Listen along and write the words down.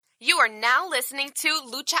You are now listening to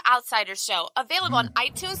Lucha Outsiders Show, available on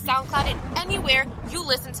iTunes, SoundCloud, and anywhere you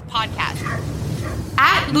listen to podcasts.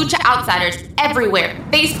 At Lucha Outsiders everywhere.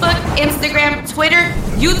 Facebook, Instagram, Twitter,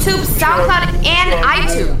 YouTube, SoundCloud, and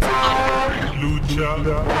iTunes. Lucha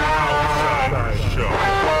Outsiders Show.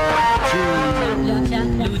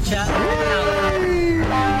 Lucha Outsiders.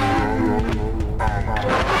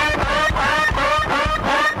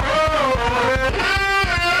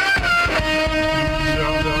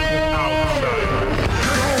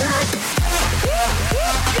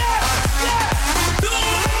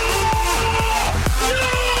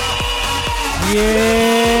 Yeah,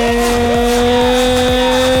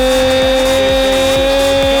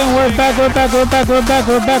 we're back.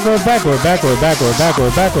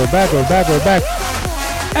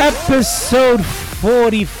 Episode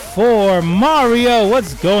 44. Mario,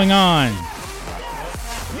 what's going on?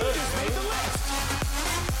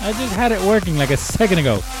 I just had it working like a second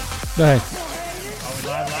ago. Go ahead.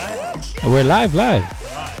 Are we live? We're live.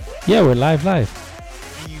 Yeah, we're live. And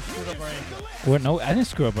you screwed up our intro. No, I didn't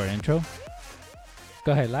screw up our intro.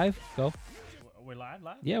 Go ahead, live. Go. We're live?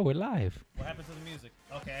 Yeah, we're live. What happened to the music?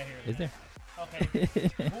 Okay, I hear it. Is there? Okay.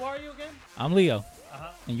 Who are you again? I'm Leo. Uh-huh.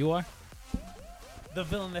 And you are? The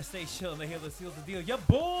villain that stays chill and the hero that seals the deal. Your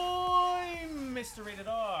boy, Mr. Rated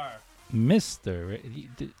R. Mr.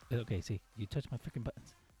 Okay, see, you touched my freaking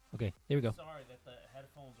buttons. Okay, there we go. Sorry that the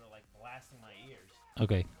headphones are like blasting my ears.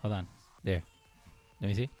 Okay, hold on. There. Let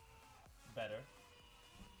me see. Better.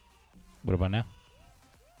 What about now?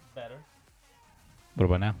 Better. What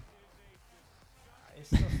about now? It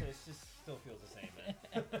just still feels the same, man.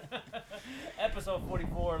 Episode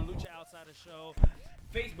 44, Lucha Outsiders Show.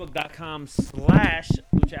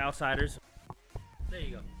 Facebook.com/Lucha Outsiders. There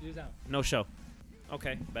you go. Use that. No show.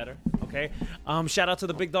 Okay, better. Okay. Shout out to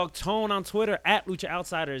the big dog Tone on Twitter at Lucha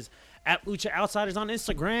Outsiders, at Lucha Outsiders on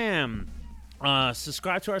Instagram.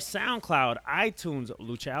 Subscribe to our SoundCloud, iTunes,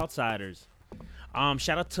 Lucha Outsiders.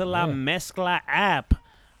 Shout out to La Mezcla app.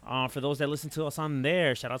 For those that listen to us on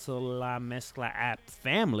there, shout out to the La Mezcla app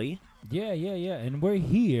family. Yeah. And we're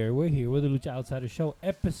here. We're the Lucha Outsiders Show,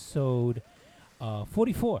 episode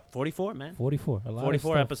 44. 44, man. 44. A lot 44 of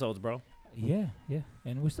stuff. episodes, bro. Yeah.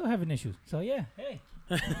 And we're still having issues. So, yeah, hey.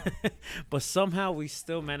 But somehow we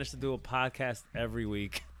still manage to do a podcast every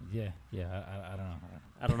week. Yeah, I don't know.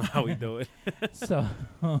 I don't know how we do it. So,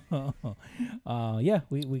 yeah,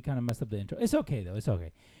 we kind of messed up the intro. It's okay, though. It's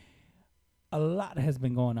okay. A lot has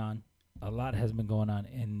been going on.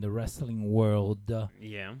 In the wrestling world.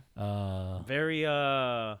 Yeah. Very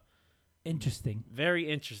interesting. Very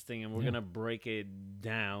interesting, and we're going to break it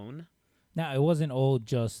down. Now, it wasn't all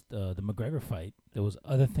just the McGregor fight. There was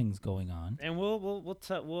other things going on. And we'll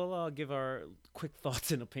give our quick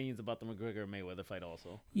thoughts and opinions about the McGregor Mayweather fight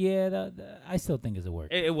also. Yeah, I still think it's a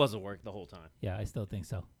work. It was a work the whole time. Yeah, I still think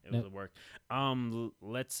so. It was a work.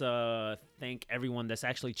 Let's thank everyone that's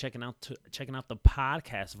actually checking out the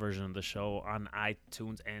podcast version of the show on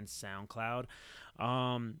iTunes and SoundCloud.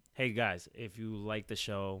 Hey guys, if you like the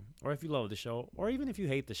show, or if you love the show, or even if you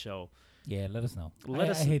hate the show, yeah, let us know.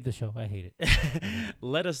 I hate the show. I hate it.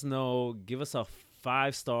 Let us know. Give us a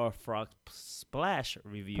 5-star Frog Splash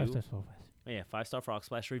review. 5 stars. Yeah, 5-star Frog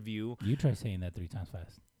Splash review. You try saying that 3 times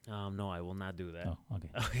fast. No, I will not do that. Oh, okay.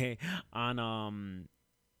 Okay, on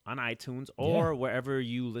iTunes or wherever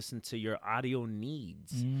you listen to your audio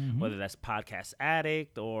needs, whether that's Podcast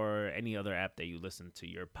Addict or any other app that you listen to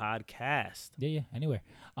your podcast. Yeah, anywhere.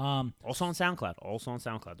 Also on SoundCloud. Don't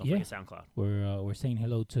forget SoundCloud. We're saying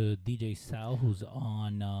hello to DJ Sal, who's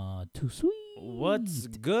on Too Sweet. What's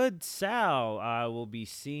good, Sal? I will be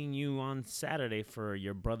seeing you on Saturday for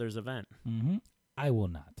your brother's event. I will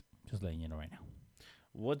not. Just letting you know right now.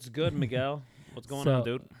 What's good, Miguel? What's going on,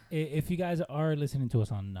 dude? If you guys are listening to us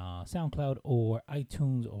on SoundCloud or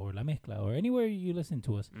iTunes or La Mezcla or anywhere you listen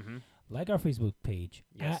to us, like our Facebook page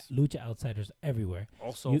at Lucha Outsiders everywhere.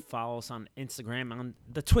 Also follow us on Instagram, on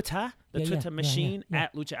the Twitter, Twitter machine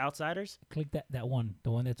at Lucha Outsiders. Click that one,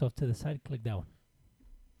 the one that's off to the side. Click that one.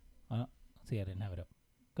 See, I didn't have it up.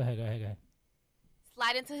 Go ahead.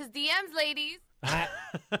 Slide into his DMs, ladies.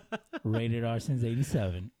 Rated R since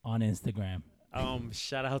 '87 on Instagram.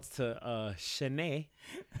 Shout outs to Shanae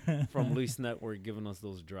from Luis Network giving us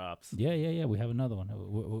those drops. Yeah. We have another one.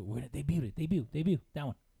 We're debut. That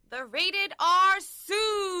one. The Rated R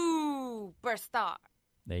Superstar.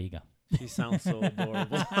 There you go. She sounds so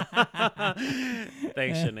adorable.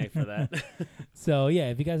 Thanks, Shanae, for that. So, yeah,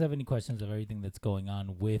 if you guys have any questions of everything that's going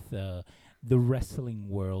on with the wrestling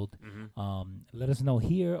world, let us know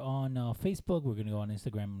here on Facebook. We're going to go on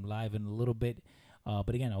Instagram Live in a little bit.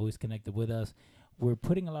 But again, always connected with us. we're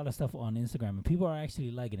putting a lot of stuff on Instagram, and people are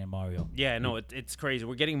actually liking it, Mario. Yeah, no, it's crazy.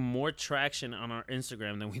 We're getting more traction on our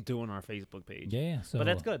Instagram than we do on our Facebook page. Yeah, so but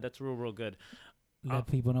that's good. That's real good. let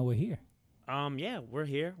people know we're here. Yeah, we're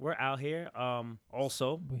here. We're out here.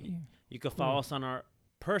 Also, We're here. you can follow us on our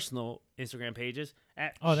personal Instagram pages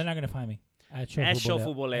at Oh, they're not gonna find me at Show At Futboleo, Show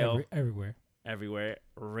Futboleo. everywhere. everywhere.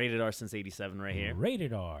 Rated R since '87, right here.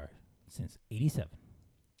 Rated R since '87.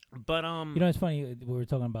 But You know, it's funny. We were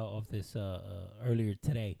talking about of this earlier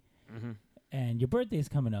today, and your birthday is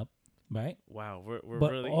coming up, right? wow, we're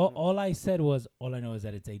But really all I said was, all I know is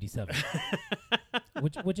that it's '87,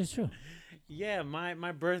 which is true. yeah.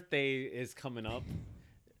 My birthday is coming up,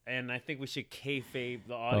 and I think we should kayfabe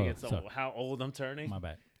the audience sorry. of how old I'm turning. My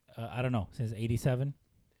bad. I don't know. Since '87.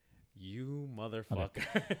 You motherfucker!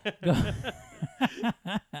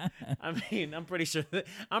 I mean, I'm pretty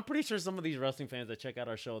sure some of these wrestling fans that check out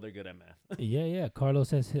our show, they're good at math. Yeah. Carlos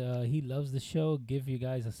says he loves the show. Give you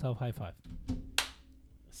guys a self high five.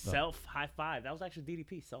 Self high five. That was actually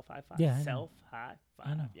DDP. Self high five. Yeah, I know. Self high five.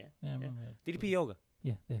 I know. Yeah. Yeah, I remember that. DDP yoga.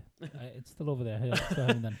 Yeah. It's still over there. I still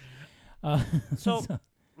haven't done. So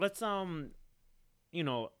let's you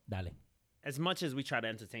know, Dale. as much as we try to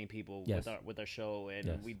entertain people Yes. with our show, and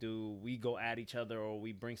Yes. we go at each other, or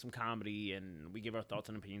we bring some comedy, and we give our thoughts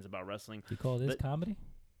and opinions about wrestling. Do you call this But- comedy?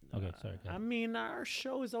 Okay, sorry. I mean, our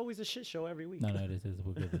show is always a shit show every week. No, it is.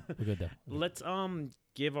 We're good. We're good though. Let's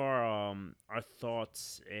give our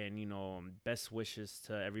thoughts and best wishes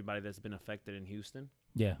to everybody that's been affected in Houston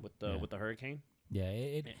Yeah. with the hurricane.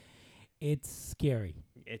 Yeah. It's scary.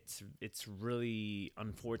 It's really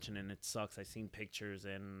unfortunate and it sucks. I seen pictures,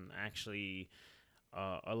 and actually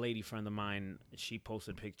a lady friend of mine, she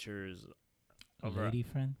posted pictures A of her. lady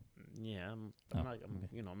friend. Yeah, I'm Oh, not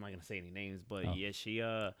okay. I'm not gonna say any names, but Oh.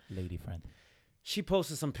 yeah, Lady friend. she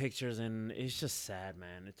posted some pictures, and it's just sad,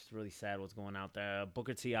 man. It's really sad what's going out there.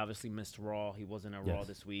 Booker T obviously missed Raw. He wasn't at Raw Yes.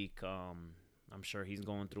 this week. I'm sure he's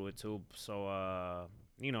going through it too. So, I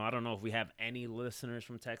don't know if we have any listeners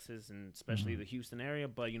from Texas, and especially the Houston area,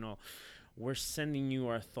 but we're sending you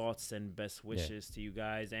our thoughts and best wishes to you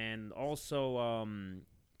guys, and also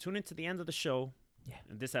tune into the end of the show. Yeah.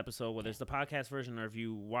 In this episode, whether it's the podcast version or if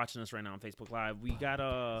you watching us right now on Facebook Live, we got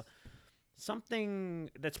something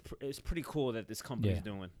that's it's pretty cool that this company's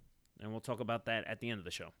doing, and we'll talk about that at the end of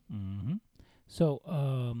the show. Mm-hmm. So,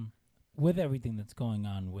 with everything that's going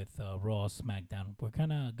on with Raw, SmackDown, we're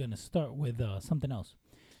kind of gonna start with something else.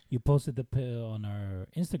 You posted the on our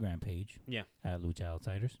Instagram page. Yeah. At Lucha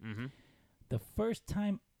Outsiders. Mm-hmm. The first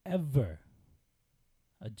time ever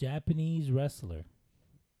a Japanese wrestler.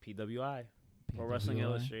 PWI, Pro Wrestling PWI.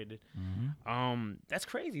 Illustrated. Mm-hmm. That's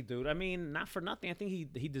crazy, dude. I mean, not for nothing. I think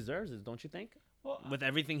he deserves it, don't you think? Well, With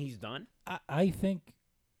everything he's done. I think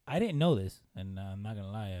I didn't know this, and I'm not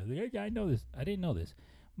gonna lie. I was like, yeah, I know this. I didn't know this,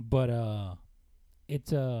 but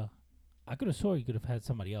it's I could have swore you could have had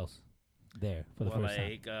somebody else there for the first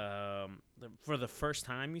time. For the first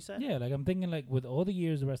time, you said? Yeah, like I'm thinking, like with all the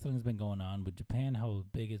years wrestling's been going on with Japan, how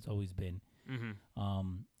big it's always been.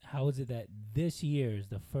 Mm-hmm. How is it that this year is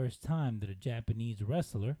the first time that a Japanese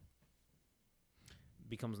wrestler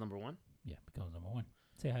Becomes number one. becomes number one?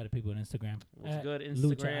 Say hi to people on Instagram. What's at good?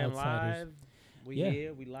 Lucha Instagram Outsiders. Live. We Yeah.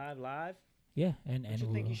 here. We live. Yeah, and Don't you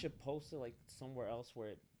think we'll- you should post it like somewhere else where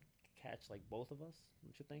it catch like both of us?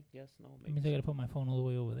 Don't you think? Yes, no, That maybe. means I gotta put my phone all the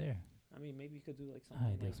way over there. I mean, maybe you could do like Ay,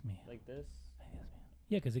 something Dios mío. like this.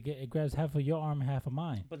 Yeah, because it grabs half of your arm, half of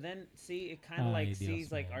mine. But then, see, it kind of Ay, like Dios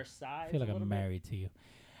sees like mío. our size. I feel like a I'm little bit. married to you.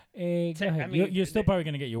 Hey, go I ahead. mean, You're still probably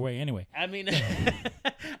gonna get your way anyway. I mean,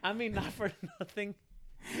 I mean, not for nothing.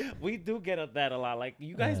 We do get that a lot. Like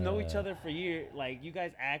you guys know each other for years. Like you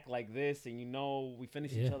guys act like this, and we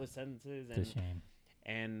finish each Yeah. other's sentences, It's a shame.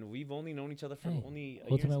 and we've only known each other for Hey, only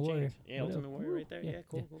a Ultimate year and Warrior. change. Yeah, What up? Ultimate Warrior right there. Yeah, Yeah,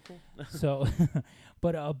 cool. So,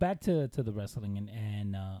 but back to the wrestling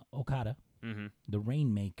and Okada, the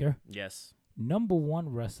Rainmaker, Yes. number one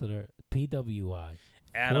wrestler, PWI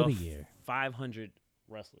Out for of the year. 500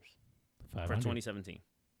 wrestlers for 500. 2017.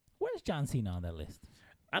 Where's John Cena on that list?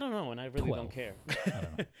 I don't know, and I really 12. don't care. I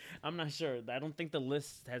don't know. I'm not sure. I don't think the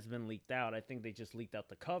list has been leaked out. I think they just leaked out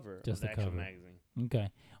the cover Just of the the actual cover. magazine. Okay.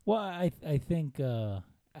 Well, I think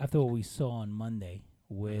after what we saw on Monday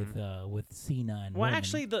with Cena and Well, Roman,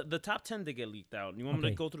 actually, the top 10 did get leaked out. You want me Okay.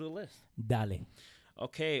 to go through the list? Dale,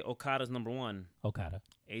 Okay, Okada's number 1. Okada,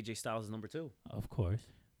 AJ Styles is number 2. of course.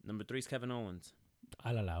 Number 3 is Kevin Owens.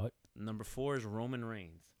 I'll allow it. Number 4 is Roman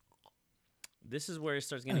Reigns. This is where it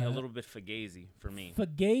starts getting a little bit fugazi for me.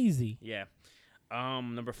 Fugazi. Yeah.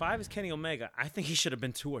 Number 5 is Kenny Omega. I think he should have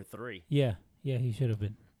been 2 or 3. Yeah, he should have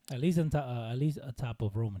been at least on top, at least atop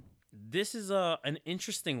of Roman. This is an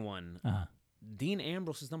interesting one. Uh-huh. Dean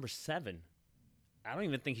Ambrose is number 7. I don't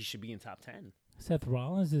even think he should be in top 10. Seth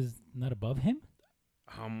Rollins is not above him?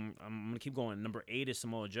 I'm gonna keep going. Number 8 is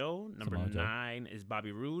Samoa Joe. Number Samoa Joe. 9 is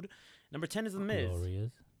Bobby Roode. Number 10 is The Miz.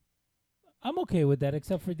 Glorious. I'm okay with that,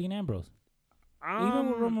 except for Dean Ambrose. Even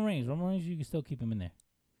with Roman Reigns, you can still keep him in there.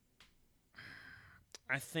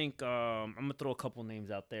 I think I'm gonna throw a couple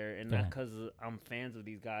names out there, and Go not ahead. because I'm fans of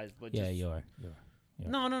these guys, but Yeah, just you are.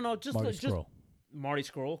 no, just Marty just Scurll. Marty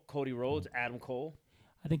Scurll, Cody Rhodes, Adam Cole.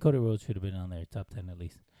 I think Cody Rhodes should have been on there, top 10 at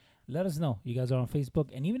least. Let us know. You guys are on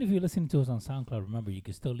Facebook. And even if you're listening to us on SoundCloud, remember, you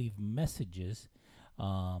can still leave messages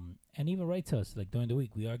and even write to us, like, during the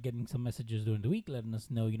week. We are getting some messages during the week letting us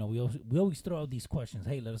know, we always throw out these questions.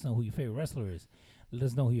 Hey, let us know who your favorite wrestler is. Let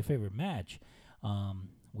us know who your favorite match.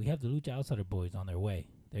 We have the Lucha Outsider boys on their way.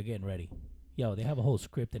 They're getting ready. Yo, they have a whole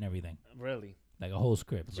script and everything. Really? Like a whole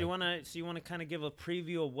script. So you wanna kind of give a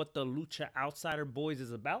preview of what the Lucha Outsider Boys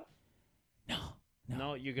is about?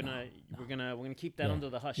 No, we're gonna keep that under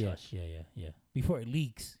the hush hush. Yeah. Before it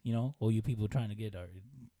leaks, all you people trying to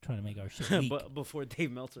make our shit leak. But before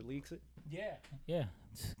Dave Meltzer leaks it. Yeah.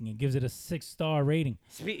 It gives it a 6-star rating.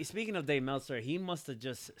 Speaking of Dave Meltzer, he must have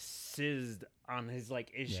just sizzed on his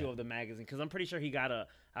issue of the magazine, because I'm pretty sure he got a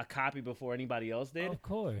copy before anybody else did. Of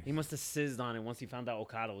course. He must have sizzed on it once he found out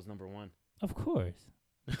Okada was number 1. Of course.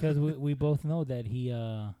 Because we both know that he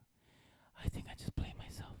I think I just played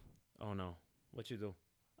myself. Oh no. What you do?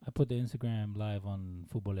 I put the Instagram live on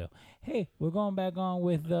Futboleo. Hey, we're going back on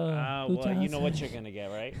with well, you know what you're going to get,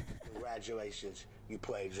 right? Congratulations, you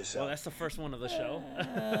played yourself. Well, that's the first one of the show.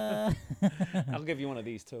 I'll give you one of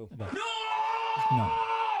these, too. No.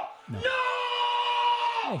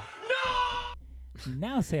 Hey.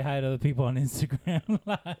 Now say hi to the people on Instagram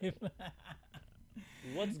live.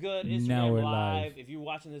 What's good? Instagram Now we're live. live. If you're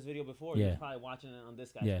watching this video before, Yeah. you're probably watching it on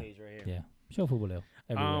this guy's page right here. Yeah. Show Futboleo.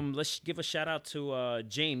 Everywhere. Let's give a shout out to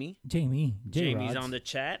Jamie. Jamie's Jamie's on the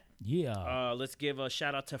chat. Yeah. Let's give a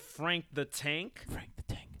shout out to Frank the Tank. Frank the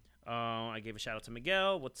Tank. I gave a shout out to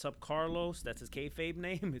Miguel. What's up, Carlos? That's his kayfabe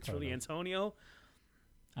name. It's really Antonio.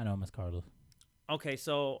 I know him as Carlos. Okay,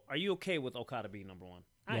 so are you okay with Okada being number 1?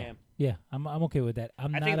 I am. Yeah, I'm okay with that.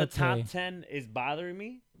 I think the top 10 is bothering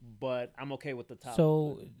me, but I'm okay with the top.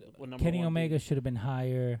 So number Kenny 1 Omega should have been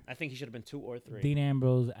higher. I think he should have been 2 or 3. Dean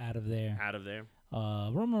Ambrose out of there. Out of there.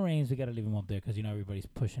 Roman Reigns, we gotta leave him up there because everybody's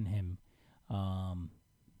pushing him.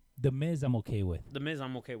 The Miz, I'm okay with. The Miz,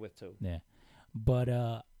 I'm okay with too. Yeah, but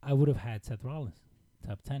I would have had Seth Rollins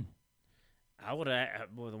top 10. I would have.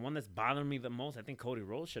 Well, the one that's bothering me the most, I think Cody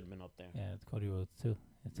Rhodes should have been up there. Yeah, it's Cody Rhodes too.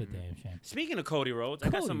 It's a damn shame. Speaking of Cody Rhodes, I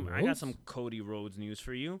got some Cody Rhodes news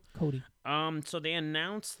for you. Cody. So they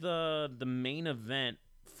announced the main event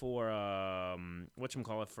for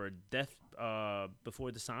whatchamacallit, for Death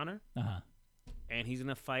Before Dishonor. And he's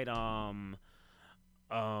gonna fight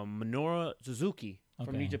Minoru Suzuki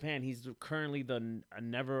from New Japan. He's currently the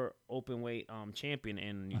never open weight champion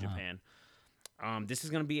in New Japan. This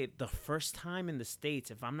is gonna be the first time in the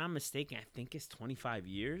States, if I'm not mistaken. I think it's 25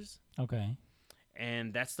 years. Okay.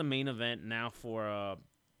 And that's the main event now for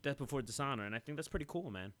Death Before Dishonor, and I think that's pretty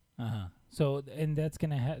cool, man. So, and that's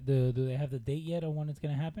gonna do they have the date yet on when it's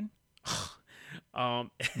gonna happen?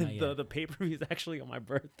 The pay-per-view is actually on my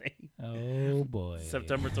birthday. Oh boy.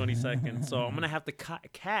 September 22nd. So I'm gonna have to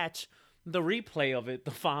catch the replay of it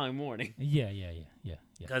the following morning. Yeah.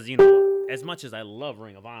 Because as much as I love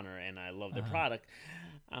Ring of Honor and I love their product,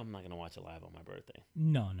 I'm not gonna watch it live on my birthday.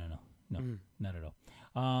 No, not at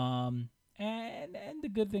all. And the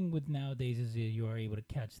good thing with nowadays is you are able to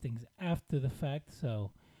catch things after the fact.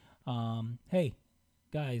 So, hey,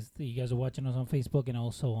 guys, you guys are watching us on Facebook and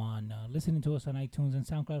also on listening to us on iTunes and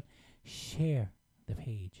SoundCloud. Share the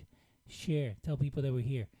page. Share. Tell people that we're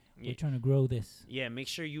here. We're trying to grow this. Yeah, make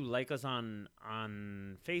sure you like us on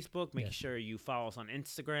Facebook. Make sure you follow us on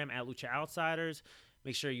Instagram at Lucha Outsiders.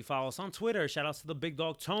 Make sure you follow us on Twitter. Shout outs to the Big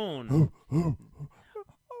Dog Tone.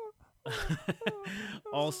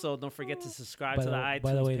 Also, don't forget to subscribe to the iTunes page.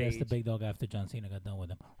 By the way, that's the Big Dog after John Cena got done with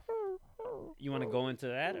him. You want to go into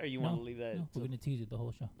that, or you want to leave that? No, we're going to tease it the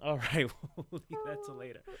whole show. All right, we'll leave that till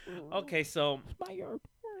later. Okay, so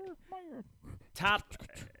top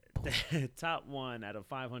 1 out of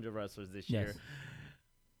 500 wrestlers this year.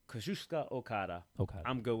 Kazuchika Okada.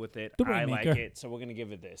 I'm good with it. I like it, so we're going to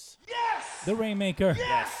give it this. Yes! The Rainmaker.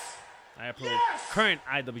 Yes. I approve. Yes! Current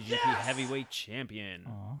IWGP Heavyweight Champion.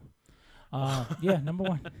 Yeah, number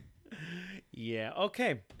 1. Yeah,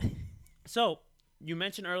 okay. So, you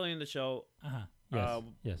mentioned earlier in the show.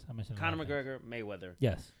 Yes, I mentioned Conor McGregor, Mayweather.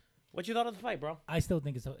 Yes. What you thought of the fight, bro? I still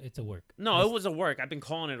think it's a work. No, it was a work. I've been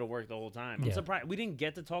calling it a work the whole time. I'm surprised we didn't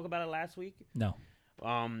get to talk about it last week. No.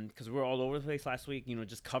 because we were all over the place last week,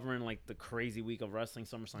 just covering like the crazy week of wrestling,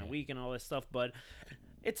 SummerSlam week and all that stuff. But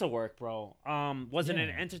it's a work, bro. Was it an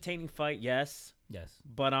entertaining fight? Yes.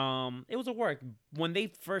 But it was a work. When they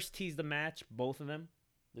first teased the match, both of them,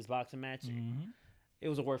 this boxing match, it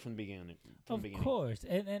was a work from the beginning. Of course,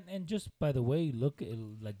 and just by the way, look,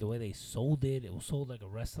 like the way they sold it, it was sold like a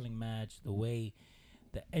wrestling match. The way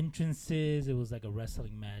the entrances, it was like a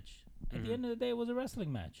wrestling match. At the end of the day, it was a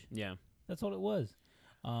wrestling match. Yeah, that's all it was.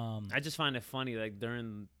 I just find it funny, like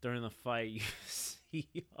during the fight, you see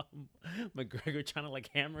McGregor trying to like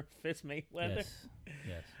hammer fist Mayweather.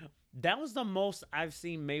 Yes. That was the most I've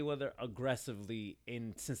seen Mayweather aggressively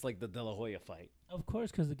since like the De La Hoya fight. Of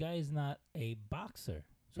course, because the guy is not a boxer,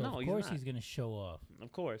 so of course he's gonna show off.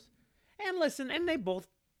 Of course, and listen, and they both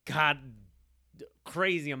got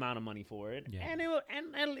crazy amount of money for it, and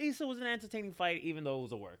at least it was an entertaining fight, even though it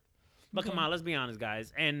was a work. But come on, let's be honest,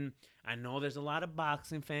 guys. And I know there's a lot of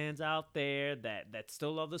boxing fans out there that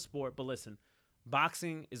still love the sport. But listen,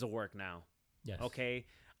 boxing is a work now. Yes. Okay.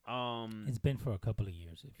 It's been for a couple of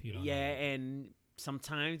years. If you don't know. And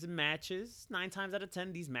sometimes matches, 9 times out of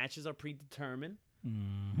 10, these matches are predetermined.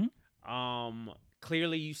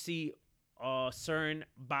 Clearly, you see a certain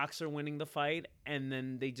boxer winning the fight, and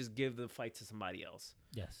then they just give the fight to somebody else.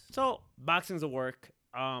 Yes. So boxing's a work.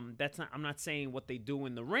 That's not. I'm not saying what they do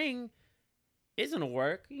in the ring isn't a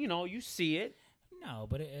work. You see it. No,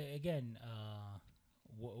 but again,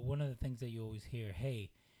 one of the things that you always hear, hey,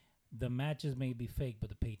 the matches may be fake, but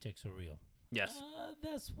the paychecks are real. Yes.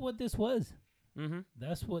 That's what this was.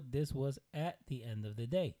 That's what this was at the end of the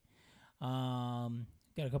day.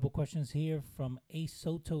 Got a couple questions here from Ace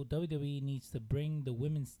Soto. WWE needs to bring the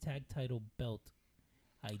women's tag title belt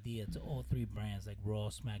idea to all 3 brands like Raw,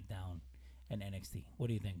 SmackDown, and NXT. What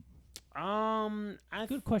do you think?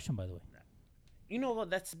 Good question, by the way. You know what?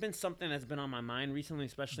 That's been something that's been on my mind recently,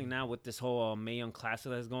 especially now with this whole Mae Young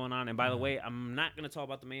Classic that's going on. And by the way, I'm not going to talk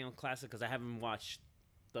about the Mae Young Classic because I haven't watched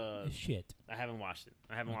the shit. I haven't watched it.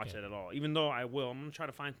 I haven't watched it at all. Even though I will. I'm going to try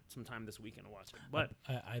to find some time this weekend to watch it. But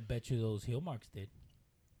I bet you those heel marks did.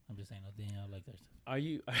 I'm just saying, I like that stuff. Are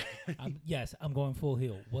you? Yes, I'm going full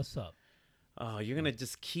heel. What's up? Oh, you're going to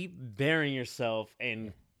just keep burying yourself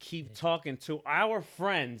and keep talking to our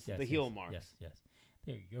friends, the heel marks. Yes.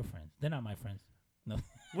 They're your friends. They're not my friends. No.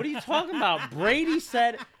 What are you talking about? Brady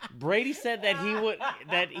said that he would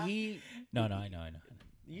No, I know.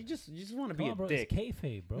 You just want to be a bro, dick. It's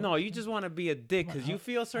kayfabe, bro. No, you just want to be a dick because you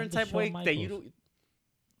feel a certain type of way that you don't.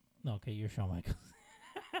 No, okay, you're Shawn Michaels.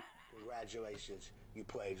 Congratulations, you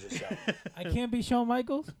played yourself. I can't be Shawn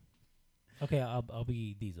Michaels. Okay, I'll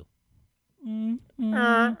be Diesel.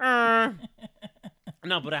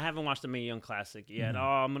 No, but I haven't watched the Mae Young Classic yet.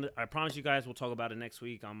 I promise you guys we'll talk about it next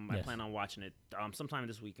week. I plan on watching it sometime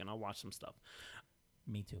this weekend. I'll watch some stuff.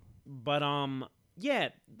 Me too. But yeah,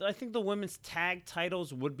 I think the women's tag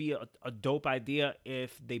titles would be a dope idea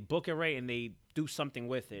if they book it right and they do something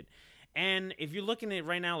with it. And if you're looking at it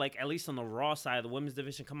right now, like at least on the Raw side of the women's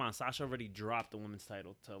division, come on, Sasha already dropped the women's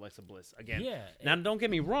title to Alexa Bliss again. Yeah. Now, don't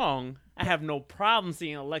get me wrong, I have no problem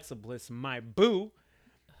seeing Alexa Bliss, my boo,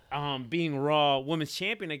 being Raw Women's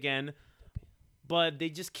Champion again. But they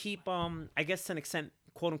just keep, I guess to an extent,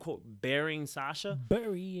 quote unquote, burying Sasha.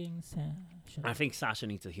 Burying Sasha. I think Sasha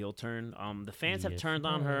needs a heel turn. The fans have turned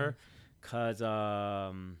on her because,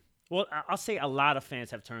 well, I'll say a lot of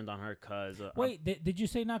fans have turned on her because. Wait, did you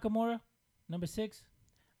say Nakamura, number 6?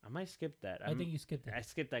 I might skip that. I think you skipped that. I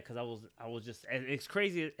skipped that because I was just. It's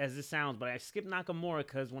crazy as this sounds, but I skipped Nakamura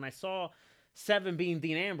because when I saw 7 being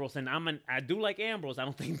Dean Ambrose, and I do like Ambrose. I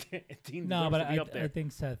don't think Dean deserves to be up there. I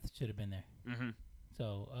think Seth should have been there. Mm-hmm.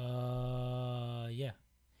 So, yeah.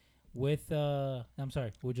 With I'm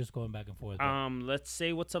sorry, we're just going back and forth. Let's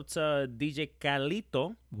say what's up to DJ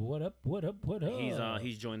Calito. What up?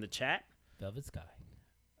 He's joined the chat. Velvet Sky.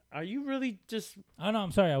 Are you really just? Oh no,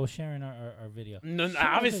 I'm sorry. I was sharing our video. No,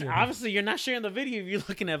 obviously you're not sharing the video if you're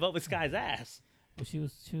looking at Velvet Sky's ass. Well, she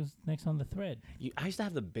was next on the thread. I used to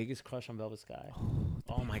have the biggest crush on Velvet Sky.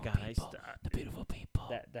 Oh my god, the beautiful people.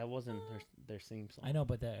 That wasn't their theme song. I know,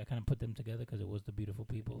 but I kind of put them together because it was the beautiful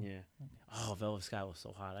people. Yeah. Oh, Velvet Sky was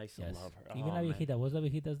so hot. I used to love her. Even La Viejita. What's La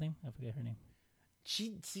Viejita's name? I forget her name.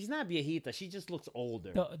 She's not Viejita. She just looks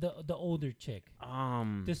older. The older chick.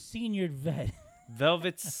 The senior vet.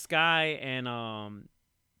 Velvet Sky and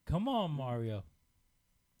Come on, Mario.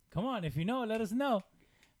 Come on, if you know, let us know.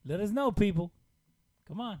 Let us know, people.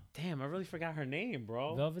 Come on. Damn, I really forgot her name,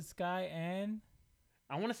 bro. Velvet Sky and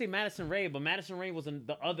I want to say Madison Rae, but Madison Rae was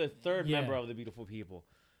the other third member of the Beautiful People.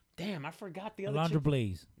 Damn, I forgot the other Alondra chick.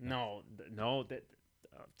 Blaze. No, that.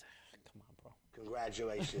 Come on, bro.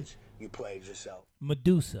 Congratulations, you played yourself.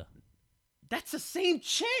 Medusa. That's the same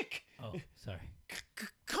chick. Oh, sorry.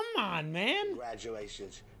 Come on, man.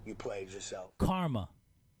 Congratulations, you played yourself. Karma.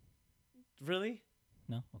 Really?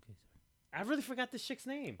 No? Okay, sorry. I really forgot this chick's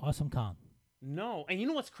name. Awesome Kong. No. And you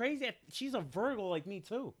know what's crazy? She's a Virgo like me,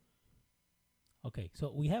 too. Okay,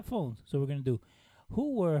 so we have phones, so we're going to do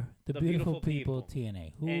who were the beautiful people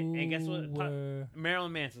TNA? Who And guess what? were...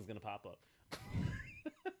 Marilyn Manson's going to pop up.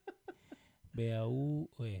 Beau.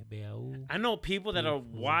 I know people that are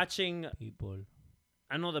Beautiful watching. People.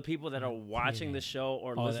 I know the people that are watching the show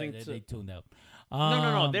or listening to. They tuned out.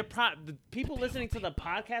 No. They're the people listening to the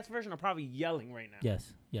podcast version are probably yelling right now.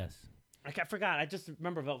 Yes. I forgot. I just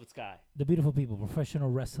remember Velvet Sky. The beautiful people, professional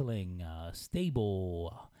wrestling,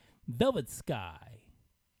 stable, Velvet Sky,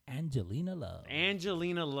 Angelina Love.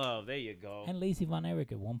 Angelina Love. There you go. And Lacey Von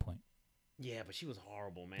Erich at one point. Yeah, but she was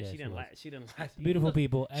horrible, man. Yeah, she she didn't was. last. She didn't last. Beautiful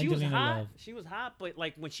people, She was Angelina hot. Love. She was hot, but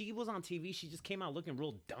like when she was on TV, she just came out looking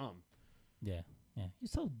real dumb. Yeah. You're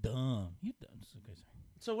so dumb. You dumb. Okay, sorry.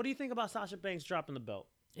 So what do you think about Sasha Banks dropping the belt?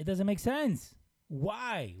 It doesn't make sense.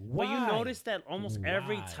 Why? Well, you notice that almost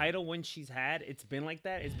every Why? title win she's had, it's been like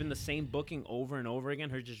that. It's been the same booking over and over again.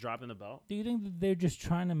 Her just dropping the belt. Do you think that they're just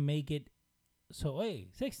trying to make it so, hey,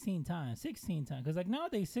 16 times? Because, like,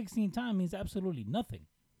 nowadays, 16 times means absolutely nothing.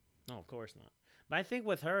 No, of course not. But I think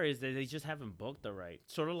with her is that they just haven't booked her right.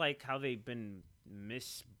 Sort of like how they've been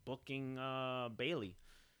misbooking Bailey.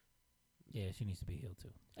 Yeah, she needs to be healed,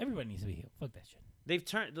 too. Everybody needs to be healed. Fuck that shit. They've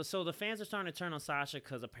turned so the fans are starting to turn on Sasha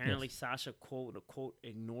because apparently Sasha quote unquote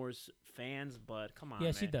ignores fans. But come on, Yeah,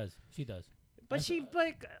 man. she does. She does. But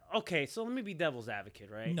okay. So let me be devil's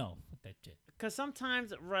advocate, right? No, fuck that shit. Because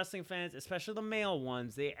sometimes wrestling fans, especially the male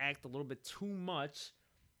ones, they act a little bit too much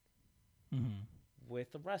Mm-hmm.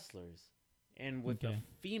 with the wrestlers, and with the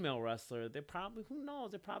female wrestler, they're probably who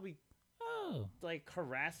knows? They're probably like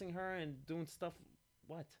harassing her and doing stuff.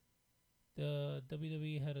 What? The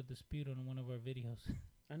WWE had a dispute on one of our videos.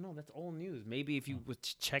 I know that's old news. Maybe if you would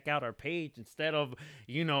check out our page instead of,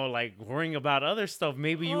 like worrying about other stuff,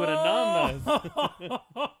 maybe you would have known this.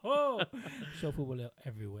 Show football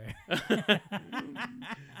everywhere.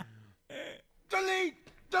 Delete.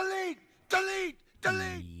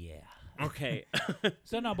 Yeah. Okay.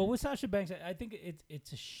 So no, but with Sasha Banks, I think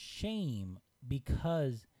it's a shame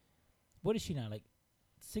because what is she now? Like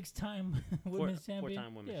 6-time women's champion?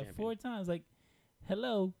 4-time women's champion. 4 times. Like,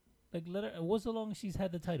 hello. Like, let her. What's the longest she's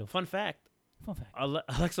had the title? Fun fact. Fact.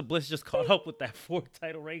 Alexa Bliss just caught up with that 4th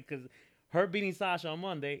title rate because her beating Sasha on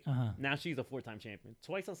Monday, now she's a 4-time champion.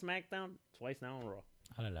 Twice on SmackDown, twice now on Raw.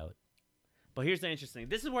 I'll allow it. But here's the interesting.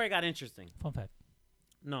 This is where it got interesting. Fun fact.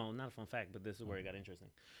 No, not a fun fact, but this is where it got interesting.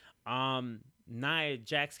 Nia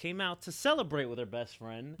Jax came out to celebrate with her best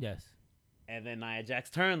friend. Yes. And then Nia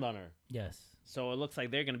Jax turned on her. Yes. So it looks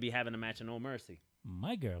like they're going to be having a match at No Mercy.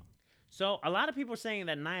 My girl. So a lot of people are saying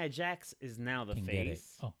that Nia Jax is now the Can get it.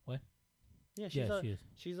 face. Oh, what? Yeah, she is.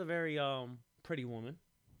 She's a very pretty woman.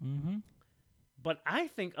 Mm-hmm. But I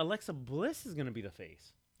think Alexa Bliss is going to be the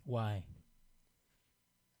face. Why?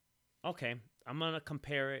 Okay, I'm going to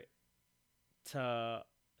compare it to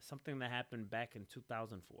something that happened back in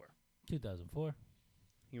 2004. 2004.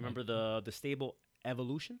 You remember the stable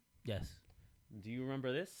Evolution? Yes. Do you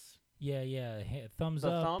remember this? Yeah. Thumbs The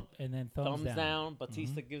up thump, and then thumbs down.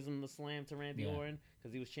 Batista gives him the slam to Randy Yeah. Orton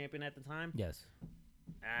because he was champion at the time. Yes.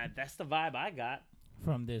 That's the vibe I got.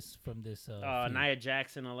 From this. feud. Nia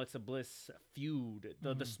Jax and Alexa Bliss feud,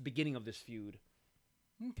 the beginning of this feud.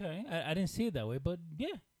 Okay, I didn't see it that way, but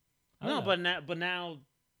yeah. But now,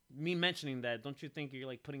 me mentioning that, don't you think you're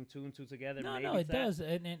like putting 2 and 2 together? No, Maybe it it's that? does,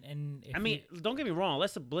 and if I mean, don't get me wrong.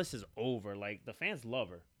 Alexa Bliss is over. Like the fans love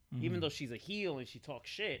her, Mm-hmm. even though she's a heel and she talks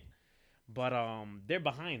shit. But they're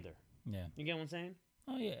behind her. yeah. You get what I'm saying?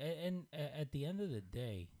 Oh yeah, and at the end of the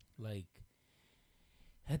day, like,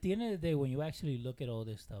 when you actually look at all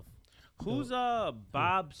this stuff, Who's Bob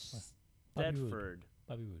Bobby Stedford? Bobby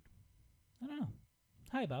Roode. I don't know.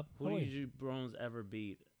 Hi, Bob. Who How are did you? you Browns ever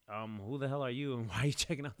beat? Who the hell are you, and why are you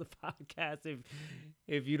checking out the podcast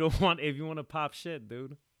if you want to pop shit,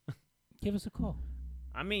 dude? Give us a call.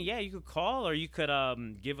 I mean, yeah, you could call or you could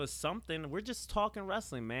give us something. We're just talking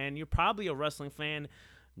wrestling, man. You're probably a wrestling fan,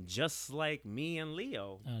 just like me and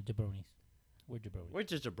Leo. Jabronis. We're jabronis. We're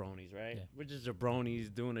just jabronis, right? Yeah. We're just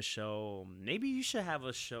jabronis doing a show. Maybe you should have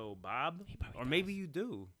a show, Bob. He probably Or does. maybe you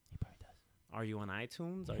do. He probably does. Are you on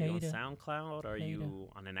iTunes? Are you on Hater. SoundCloud? Are you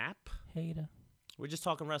on an app? Hater. We're just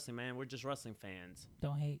talking wrestling, man. We're just wrestling fans.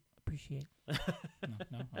 Don't hate. Appreciate. No.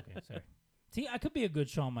 Okay, sorry. See, I could be a good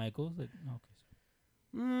Shawn Michaels. Like, okay,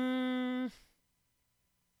 sorry.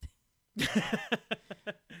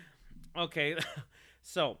 Okay,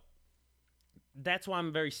 so that's why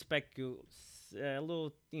I'm very a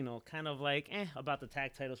little, kind of like about the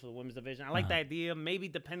tag titles for the women's division. I like the idea. Maybe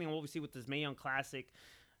depending on what we see with this Mae Young Classic,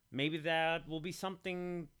 maybe that will be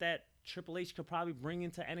something that Triple H could probably bring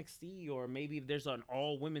into NXT, or maybe if there's an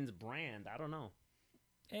all women's brand. I don't know.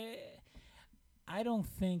 I don't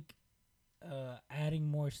think adding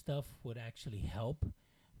more stuff would actually help,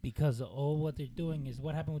 because all what they're doing is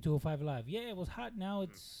what happened with 205 Live. Yeah, it was hot. Now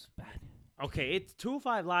it's bad. Okay,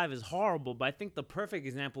 205 Live is horrible, but I think the perfect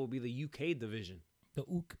example would be the UK division. The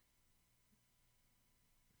ook.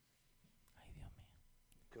 Ay, Dios mío.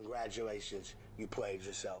 Congratulations, you played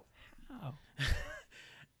yourself. How?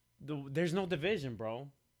 There's no division, bro.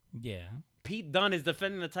 Yeah. Pete Dunne is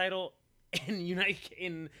defending the title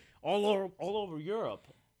in all over Europe,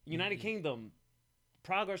 United Kingdom,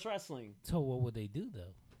 Progress Wrestling. So what would they do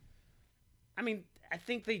though? I mean, I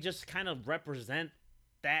think they just kind of represent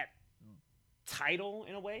that title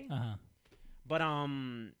in a way. Uh-huh. But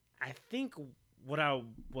I think what I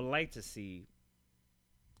would like to see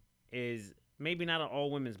is maybe not an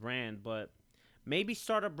all women's brand, but maybe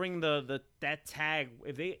start to bring that tag,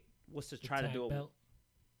 if they was to try to do it,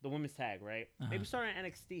 the women's tag, right? Maybe start at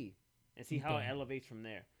NXT and see how it elevates from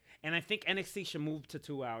there. And I think NXT should move to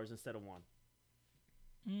 2 hours instead of 1.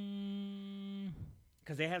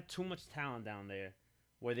 Because they have too much talent down there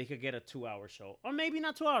where they could get a 2-hour show. Or maybe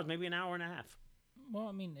not 2 hours, maybe an hour and a half. Well,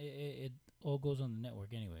 I mean, it all goes on the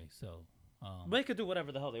network anyway, so. But they could do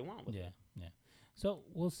whatever the hell they want with it. Yeah. So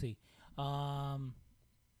we'll see. Are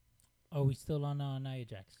we still on Nia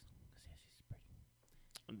Jax? 'Cause, yeah,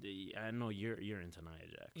 she's pretty. I know you're into Nia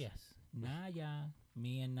Jax. Yes, Nia.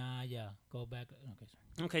 Me and Naya go back. Okay,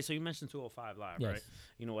 sorry. Okay, so you mentioned 205 Live, Yes. right?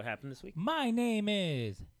 You know what happened this week? My name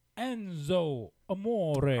is Enzo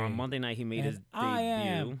Amore. On Monday night, he made his and I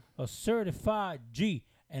am debut. a certified G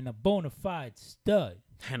and a bona fide stud.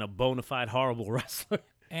 And a bona fide horrible wrestler.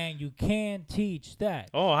 And you can't teach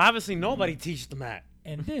that. Oh, obviously nobody teaches them that.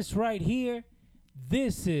 And this right here,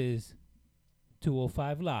 this is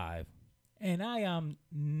 205 Live. And I am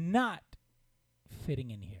not fitting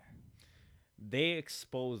in here. They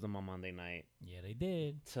exposed him on Monday night Yeah, they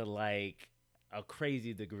did. to like a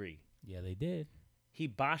crazy degree. Yeah, they did. He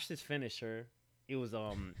botched his finisher. It was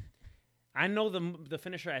I know the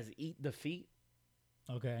finisher as Eat the Feet.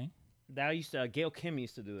 Okay. That Gail Kim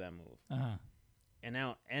used to do that move. Uh-huh. And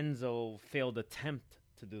now Enzo failed attempt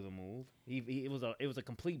to do the move. It was a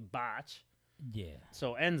complete botch. Yeah.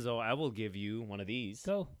 So Enzo, I will give you one of these.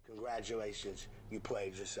 Go. Congratulations, you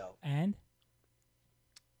played yourself. And?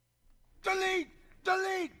 Delete!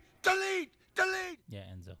 Delete! Delete! Delete! Yeah,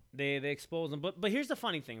 Enzo. They exposed him, but here's the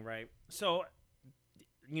funny thing, right? So,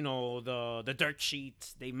 the dirt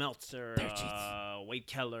sheets, Dave Meltzer, Wade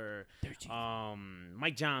Keller,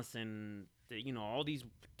 Mike Johnson, all these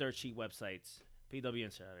dirt sheet websites, PW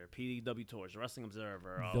Insider, PW Tours, Wrestling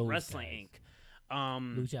Observer, Those Wrestling guys.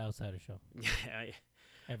 Inc. Lucha Outsider Show.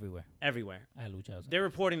 Everywhere. At Lucha Outsider. They're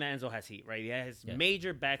reporting that Enzo has heat, right? He has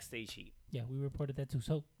major backstage heat. Yeah, we reported that too.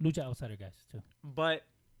 So, Lucha Outsider guys, too. But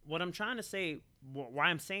what I'm trying to say, why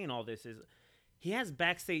I'm saying all this is he has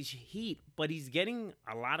backstage heat, but he's getting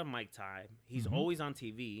a lot of mic time. He's always on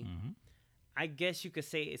TV. I guess you could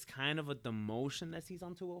say it's kind of a demotion that he's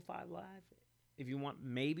on 205 Live, if you want,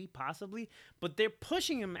 maybe, possibly. But they're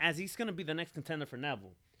pushing him as he's going to be the next contender for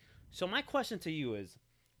Neville. So my question to you is,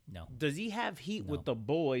 No. does he have heat with the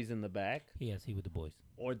boys in the back, He has heat with the boys.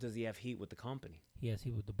 or does he have heat with the company? He has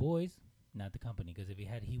heat with the boys, not the company. Because if he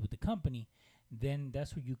had heat with the company, then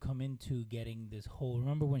that's where you come into getting this whole...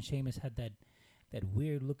 Remember when Sheamus had that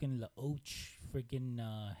weird-looking La Ouch freaking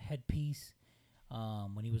headpiece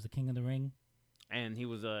when he was the King of the Ring? And he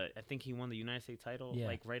was I think he won the United States title Yeah.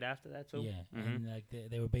 like right after that too. Yeah, and like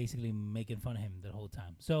they were basically making fun of him the whole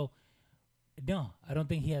time. So, no, I don't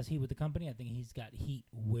think he has heat with the company. I think he's got heat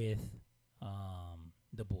with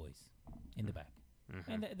the boys in the back.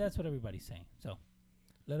 And that's what everybody's saying. So,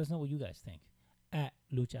 let us know what you guys think at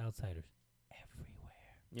Lucha Outsiders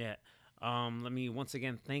everywhere. Yeah. Let me once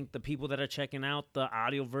again thank the people that are checking out the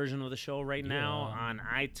audio version of the show right now on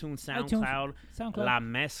iTunes, SoundCloud, La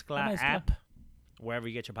Mezcla app, wherever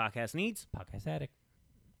you get your podcast needs, Podcast Addict,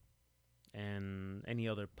 and any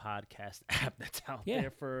other podcast app that's out Yeah.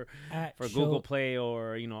 there for At Google Show- Play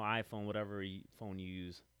or iPhone, whatever phone you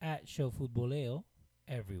use. at Show Futboleo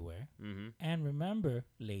everywhere. And remember,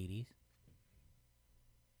 ladies,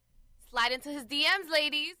 Slide into his DMs,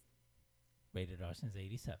 ladies. rated R since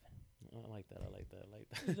 '87. I like that.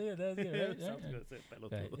 Yeah, that's good, right? Sounds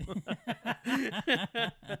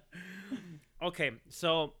good. Okay,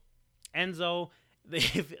 so Enzo,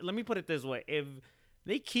 let me put it this way: if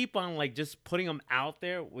they keep on like just putting him out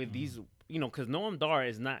there with these, because Noam Dar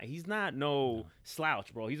he's not no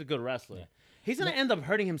slouch, bro. He's a good wrestler. Yeah. He's gonna end up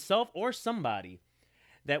hurting himself or somebody.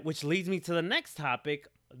 Which leads me to the next topic.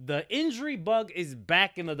 The injury bug is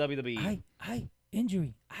back in the WWE.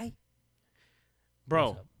 Injury. Bro,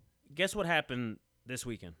 What's up? guess what happened this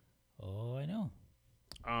weekend? Oh, I know.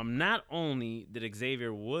 Not only did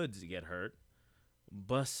Xavier Woods get hurt,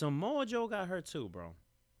 but Samoa Joe got hurt too, bro.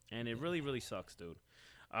 And it really, really sucks, dude.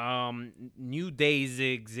 New Day's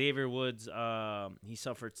Xavier Woods, he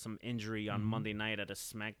suffered some injury on Monday night at a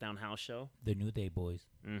SmackDown house show. The New Day boys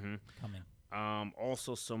Mm-hmm. coming.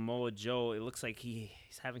 Also, Samoa Joe, it looks like he's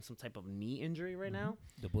having some type of knee injury right now.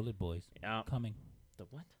 The Bullet Boys coming. The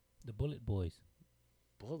what? The Bullet Boys.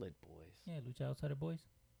 Bullet Boys. Yeah, Lucha Outsider Boys.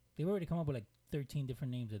 They've already come up with like 13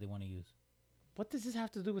 different names that they want to use. What does this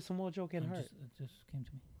have to do with Samoa Joe getting hurt? It just came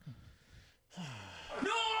to me.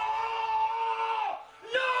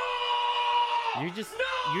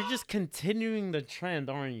 You're just continuing the trend,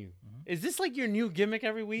 aren't you? Is this like your new gimmick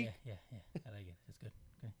every week? Yeah. I like it. It's good.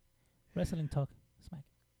 Okay. Wrestling talk. Smack.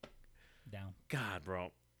 Down. God,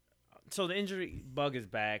 bro. So the injury bug is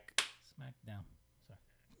back. Smack down. Sorry.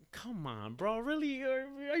 Come on, bro. Really?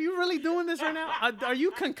 Are you really doing this right now? Are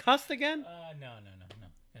you concussed again? No.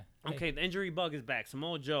 Yeah. Okay, the injury bug is back.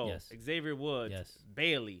 Samoa Joe, Yes. Xavier Woods, Yes.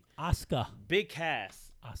 Bailey, Oscar. Big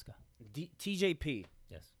Cass, Oscar. TJP.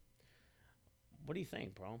 Yes. What do you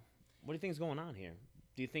think, bro? What do you think is going on here?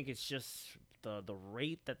 Do you think it's just the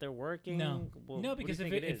rate that they're working? No, Well, no, what do you because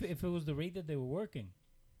think if it was the rate that they were working,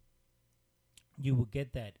 you would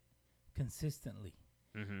get that consistently.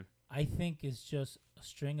 Mm-hmm. I think it's just a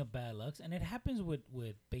string of bad lucks, and it happens with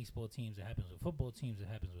baseball teams. It happens with football teams. It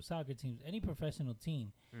happens with soccer teams. Any professional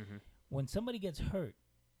team, when somebody gets hurt,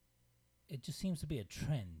 it just seems to be a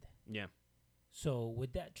trend. Yeah. So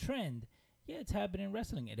with that trend, yeah, it's happening in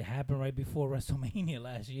wrestling. It happened right before WrestleMania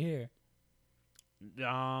last year.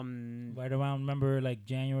 Right around, remember, like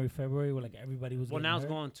January, February, where like everybody was. Well, getting now it's hurt?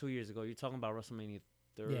 going 2 years ago. You're talking about WrestleMania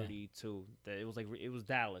 32. That it was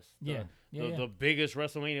Dallas. Yeah. The biggest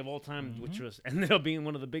WrestleMania of all time, which was ended up being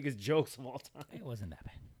one of the biggest jokes of all time. It wasn't that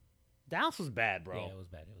bad. Dallas was bad, bro. Yeah, it was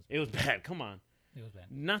bad. It was bad. Come on. It was bad.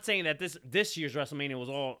 Not saying that this year's WrestleMania was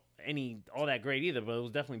all that great either, but it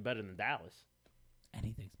was definitely better than Dallas.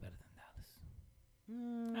 Anything's better than Dallas.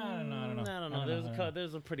 I don't know.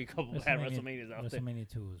 There's a pretty couple bad WrestleManias out there. WrestleMania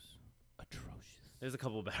 2 was atrocious. There's a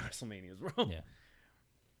couple of bad WrestleManias, bro. Yeah.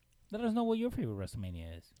 Let us know what your favorite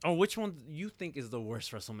WrestleMania is. Oh, which one you think is the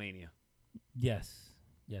worst WrestleMania? Yes,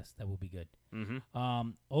 that would be good.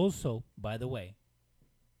 Mm-hmm. Also, by the way,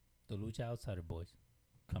 the Lucha Outsider Boys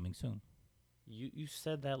coming soon. You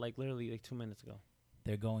said that like literally like 2 minutes ago.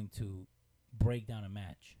 They're going to break down a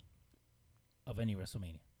match of any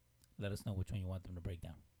WrestleMania. Let us know which one you want them to break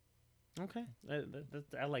down. Okay,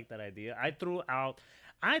 I like that idea. I threw out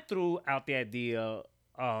the idea,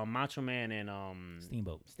 Macho Man and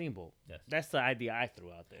Steamboat. Yes. That's the idea I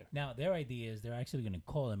threw out there. Now their idea is they're actually going to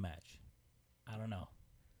call a match. I don't know.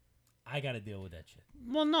 I got to deal with that shit.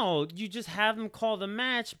 Well, no, you just have them call the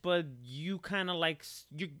match, but you kind of like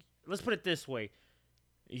you. Let's put it this way: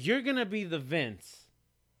 you're gonna be the Vince.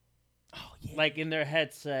 Oh yeah. Like in their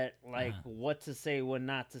headset, like what to say, what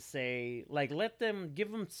not to say. Like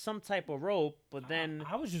give them some type of rope, but then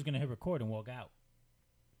I was just gonna hit record and walk out.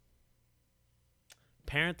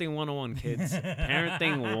 Parenting 101, kids.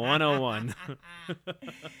 Parenting 101.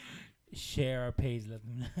 Share our page. Let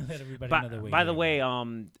everybody know their way. By the way,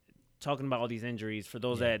 talking about all these injuries, for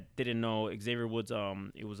those that didn't know, Xavier Woods, he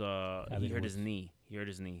hurt his knee.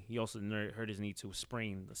 He also hurt his knee too. A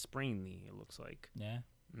sprained knee. It looks like. Yeah.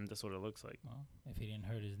 That's what it looks like. Well, if he didn't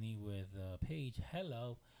hurt his knee with Paige,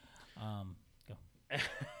 hello. Go.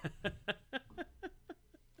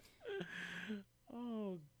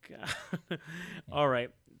 Oh God. All right,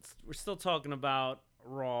 we're still talking about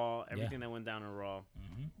Raw. Everything that went down in Raw.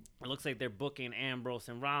 Mm-hmm. It looks like they're booking Ambrose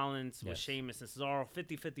and Rollins with Sheamus and Cesaro.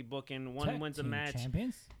 50-50 booking. One wins a match.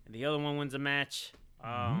 Champions? And the other one wins a match.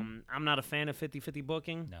 I'm not a fan of 50-50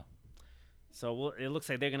 booking. No. So it looks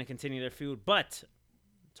like they're going to continue their feud. But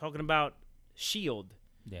talking about Shield.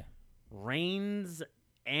 Yeah. Reigns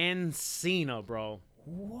and Cena, bro.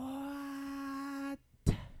 What?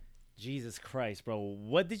 Jesus Christ, bro.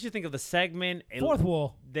 What did you think of the segment? Fourth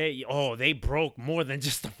wall. They broke more than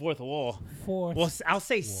just the fourth wall. Well, I'll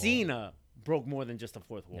say Cena broke more than just the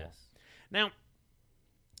fourth wall. Yes. Now,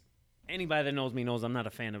 anybody that knows me knows I'm not a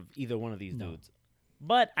fan of either one of these dudes.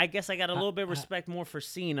 But I guess I got a little bit of respect more for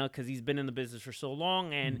Cena because he's been in the business for so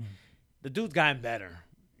long, and the dude's gotten better.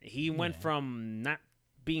 He went from not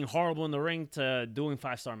being horrible in the ring to doing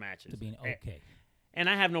 5-star matches. To being okay. And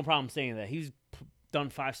I have no problem saying that. He's done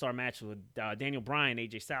 5-star matches with Daniel Bryan,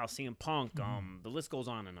 AJ Styles, CM Punk. The list goes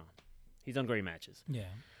on and on. He's done great matches. Yeah.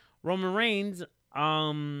 Roman Reigns,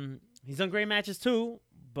 he's done great matches too,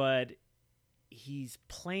 but he's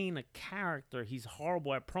playing a character. He's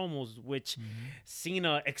horrible at promos, which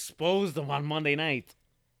Cena exposed him on Monday night.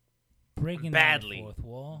 Breaking Badly. down the fourth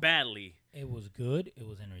wall. Badly. It was good. It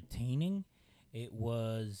was entertaining. It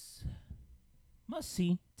was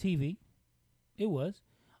must-see TV. It was.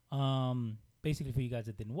 Basically, for you guys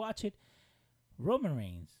that didn't watch it, Roman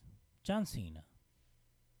Reigns, John Cena,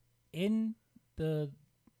 in the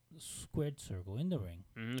squared circle, in the ring.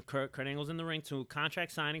 Kurt Angle's in the ring too.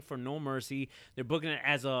 Contract signing for No Mercy. They're booking it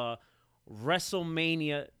as a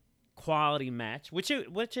WrestleMania quality match, which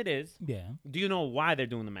it is. Yeah. Do you know why they're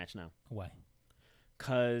doing the match now? Why?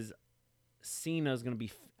 Because Cena's going to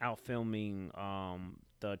be out filming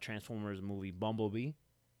the Transformers movie Bumblebee,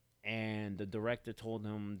 and the director told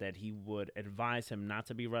him that he would advise him not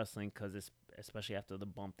to be wrestling, because especially after the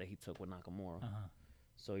bump that he took with Nakamura.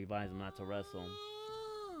 So he advised him not to wrestle.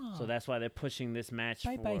 So that's why they're pushing this match.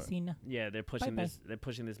 Bye, Cena. Yeah, they're pushing Bye-bye. this. They're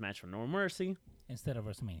pushing this match for No Mercy Instead of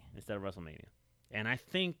WrestleMania. And I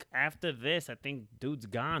think after this, dude's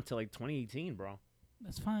gone till like 2018, bro.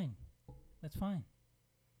 That's fine.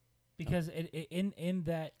 Because in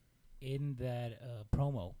that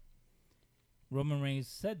promo, Roman Reigns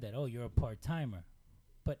said that, "Oh, you're a part-timer."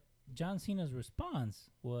 But John Cena's response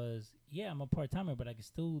was, "Yeah, I'm a part-timer, but I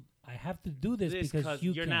have to do this because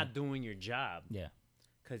you're not doing your job." Yeah.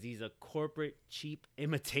 Because he's a corporate, cheap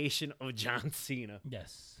imitation of John Cena.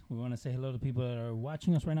 Yes. We want to say hello to people that are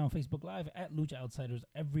watching us right now on Facebook Live at Lucha Outsiders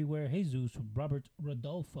everywhere. Jesus, Robert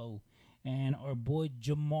Rodolfo, and our boy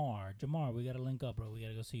Jamar. Jamar, we got to link up, bro. We got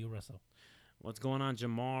to go see you wrestle. What's going on,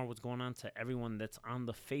 Jamar? What's going on to everyone that's on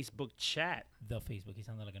the Facebook chat? The Facebook. He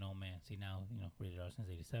sounded like an old man. See, now, rated R since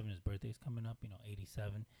 87. His birthday's coming up,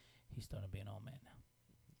 87. He's starting to be an old man now.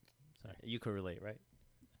 Sorry. You could relate, right?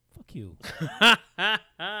 Fuck you.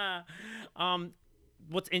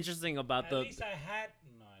 What's interesting about At least I had...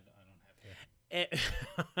 No, I don't have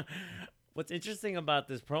hair. What's interesting about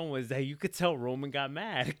this promo is that you could tell Roman got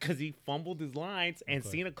mad because he fumbled his lines and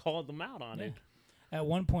Cena called him out on it. At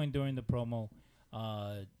one point during the promo,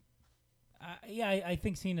 I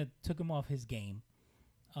think Cena took him off his game.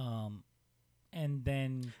 And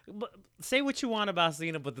then... But say what you want about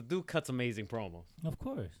Cena, but the dude cuts amazing promos. Of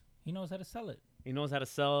course. He knows how to sell it. He knows how to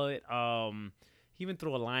sell it. He even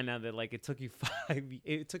threw a line out that like it took you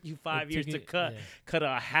 5 years to cut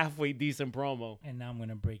a halfway decent promo. And now I'm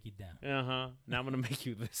gonna break it down. Now I'm gonna make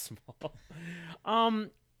you this small.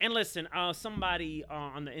 And listen, somebody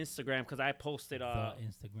on the Instagram, because I posted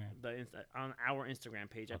Instagram. On our Instagram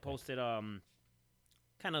page, I posted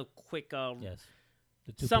kind of quick yes.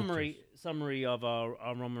 The two summary of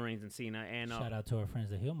Roman Reigns and Cena. And shout out to our friends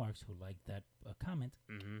the Heel Marks who liked that comment.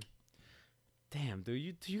 Mm-hmm. Damn, do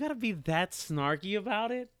you gotta be that snarky about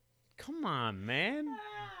it? Come on, man.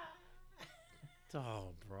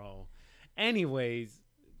 Oh, bro. Anyways,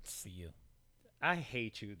 it's for you. I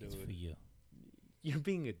hate you, dude. It's for you. You're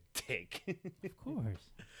being a dick. Of course.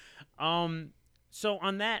 So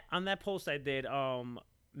on that post I did,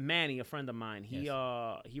 Manny, a friend of mine,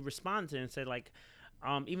 he responded and said like,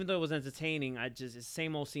 even though it was entertaining, it's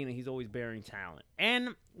same old Cena. He's always bearing talent.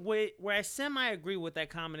 And where I semi agree with that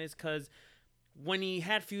comment is because when he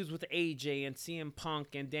had feuds with AJ and CM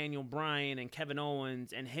Punk and Daniel Bryan and Kevin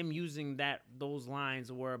Owens, and him using those lines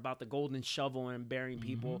were about the golden shovel and burying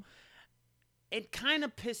people, it kind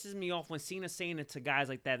of pisses me off when Cena's saying it to guys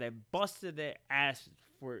like that busted their ass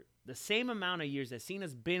for the same amount of years that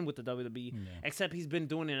Cena's been with the WWE, except he's been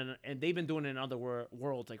doing it, and they've been doing it in other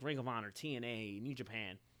worlds like Ring of Honor, TNA, New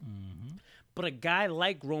Japan. But a guy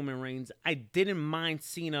like Roman Reigns, I didn't mind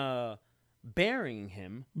Cena burying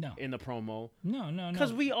him in the promo. No.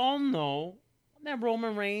 Because we all know that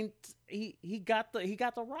Roman Reigns, he got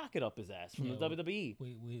the rocket up his ass from the WWE.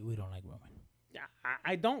 We don't like Roman.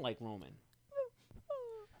 I don't like Roman.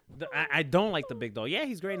 I don't like the big dog. Yeah,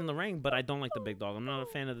 he's great in the ring, but I don't like the big dog. I'm not a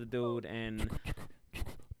fan of the dude.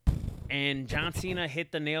 And John Cena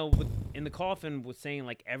hit the nail in the coffin with saying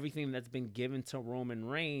like everything that's been given to Roman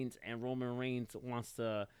Reigns, and Roman Reigns wants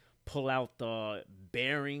to pull out the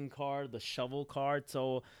bearing card, the shovel card.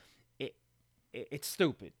 So it's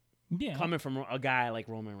stupid. Yeah. Coming from a guy like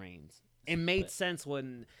Roman Reigns. It made sense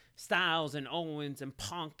when Styles and Owens and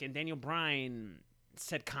Punk and Daniel Bryan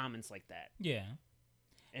said comments like that. Yeah.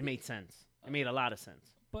 It made sense. It made a lot of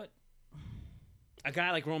sense. But a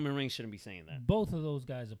guy like Roman Reigns shouldn't be saying that. Both of those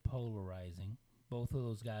guys are polarizing. Both of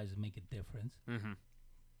those guys make a difference.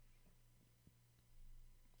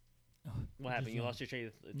 What happened? Just You yawned. lost your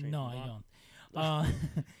train No, of I thought? don't.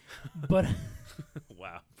 But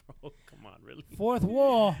Wow, bro. Come on, really? fourth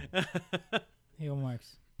wall. Here,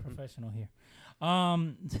 Marks, professional here.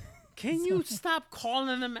 Can you stop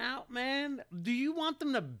calling them out, man? Do you want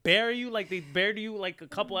them to bury you like they buried you like a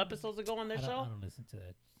couple episodes ago on their I show? don't listen to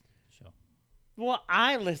that show. Well,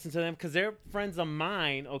 I listen to them because they're friends of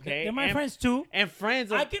mine, okay? They're my And- friends too. And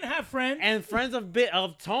friends of I can have friends. and friends of bit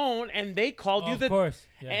of Tone, and they called you Of the course.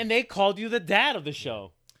 Yeah. and they called you the dad of the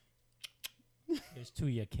show. Here's two,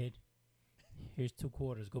 you kid. Here's 2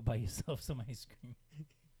 quarters. Go buy yourself some ice cream.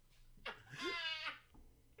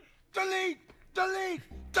 Delete! Delete!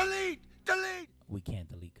 Delete! Delete! We can't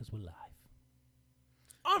delete because we're live.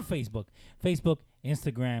 On Facebook. Facebook,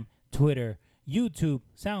 Instagram, Twitter, YouTube,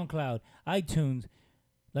 SoundCloud, iTunes,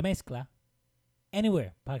 La Mezcla,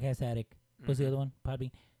 anywhere. Podcast Addict. What's the other one?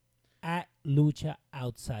 Podbean. At Lucha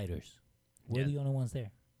Outsiders. We're Yeah. the only ones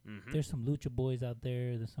there. There's some Lucha boys out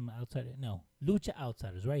there. There's some outsiders. No. Lucha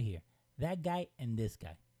Outsiders right here. That guy and this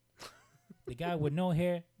guy. The guy with no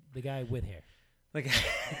hair, the guy with hair. Like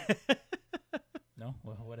No?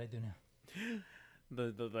 What'd I do now?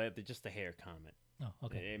 the just the hair comment. Oh,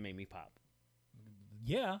 okay. It made me pop.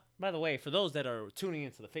 Yeah. By the way, for those that are tuning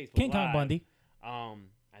into the Facebook King Kong Live, Bundy. I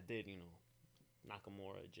did,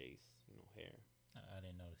 Nakamura, Jace, hair. I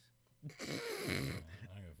didn't notice. I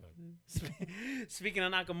don't give a fuck. Speaking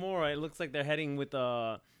of Nakamura, it looks like they're heading with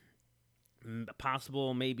a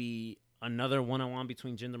possible maybe another one-on-one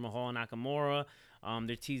between Jinder Mahal and Nakamura.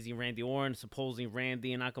 They're teasing Randy Orton. Supposedly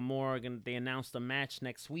Randy and Nakamura they announced a match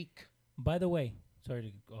next week. By the way, sorry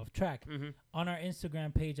to go off track. On our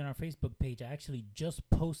Instagram page and our Facebook page, I actually just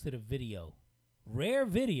posted a video. Rare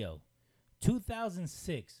video.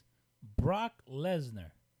 2006. Brock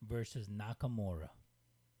Lesnar versus Nakamura.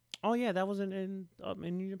 Oh yeah, that was in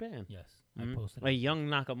New Japan. Yes, I posted A it. young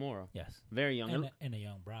Nakamura. Yes. Very young. And a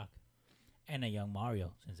young Brock. And a young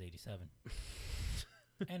Mario since 87.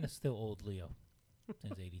 And a still old Leo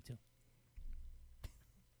since 82.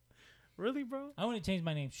 Really, bro? I want to change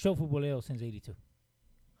my name. Shofu Boleo since 82.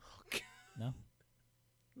 No?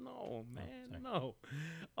 No, man, sorry. no.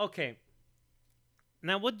 Okay.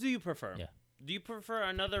 Now, what do you prefer? Yeah. Do you prefer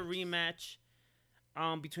another rematch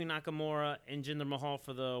between Nakamura and Jinder Mahal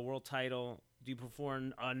for the world title? Do you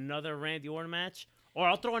prefer another Randy Orton match? Or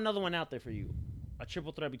I'll throw another one out there for you. A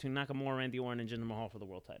triple threat between Nakamura, Randy Orton, and Jinder Mahal for the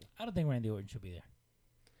world title. I don't think Randy Orton should be there.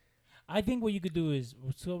 I think what you could do is,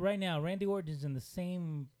 so right now, Randy Orton is in the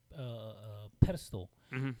same pedestal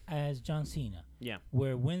as John Cena, Yeah.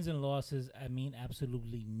 where wins and losses mean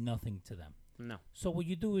absolutely nothing to them. No. So what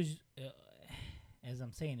you do is, as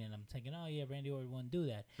I'm saying it, I'm thinking, oh yeah, Randy Orton wouldn't do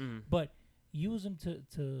that. But use him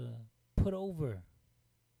to put over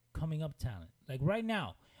coming up talent. Like right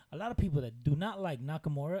now, a lot of people that do not like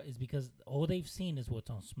Nakamura is because all they've seen is what's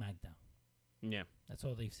on SmackDown. Yeah. That's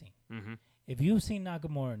all they've seen. Mm-hmm. If you've seen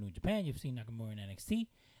Nakamura in New Japan, you've seen Nakamura in NXT,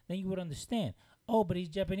 then you would understand. Oh, but he's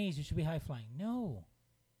Japanese. He should be high flying. No,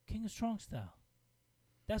 King of Strong Style.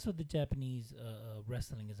 That's what the Japanese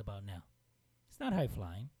wrestling is about now. It's not high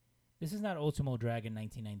flying. This is not Ultimo Dragon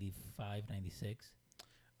 1995, 96.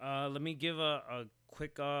 Let me give a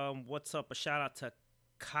quick what's up, a shout out to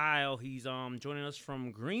Kyle. He's joining us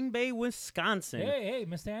from Green Bay, Wisconsin. Hey,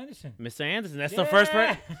 Mr. Anderson. Mr. Anderson, that's the first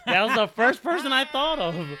that was the first person I thought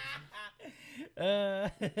of.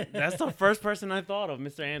 That's the first person I thought of,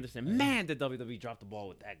 Mr. Anderson. Man, did WWE drop the ball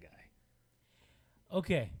with that guy.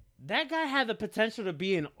 Okay. That guy had the potential to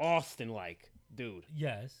be in Austin, like, dude.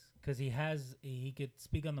 Yes, because he could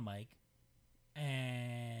speak on the mic,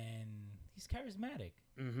 and he's charismatic.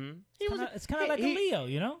 Mm-hmm. It's kind of like a Leo,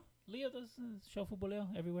 you know? Leo does show football Leo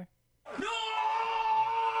everywhere. No!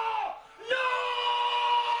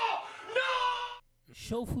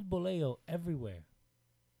 Show football Leo everywhere.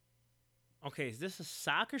 Okay, is this a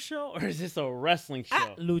soccer show or is this a wrestling show?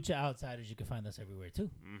 At Lucha Outsiders, you can find us everywhere too.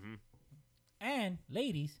 Mm-hmm. And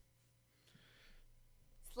ladies,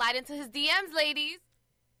 Slide into his DMs, ladies.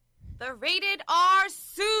 The Rated R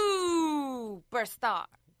Superstar.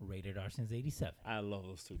 rated R since 87. I love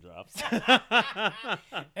those two drops.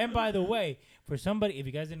 And by the way, for somebody, if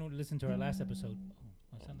you guys didn't listen to our last episode,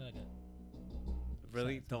 I sounded like a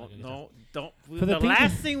Really? Sounds like Don't. For the The people-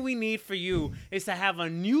 last thing we need for you is to have a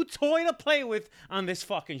new toy to play with on this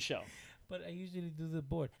fucking show. But I usually do the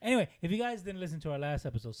board. Anyway, if you guys didn't listen to our last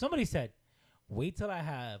episode, somebody said, wait till I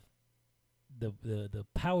have the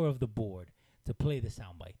power of the board to play the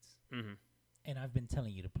sound bites. Mhm. And I've been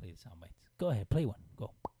telling you to play the sound bites. Go ahead, play one.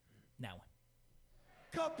 Go. Now one.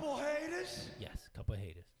 Couple haters. Yes, couple of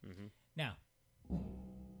haters. Now,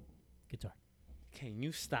 guitar. Can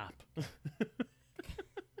you stop?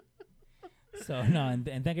 So no, and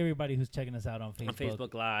thank everybody who's checking us out on Facebook. On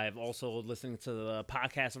Facebook Live, also listening to the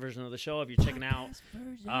podcast version of the show. If you're checking out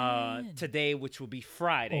today, which will be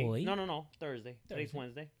Friday. Oi. No, Thursday. Today's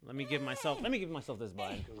Wednesday. Let me give myself this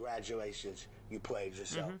bye. Congratulations, you played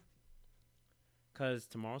yourself. Because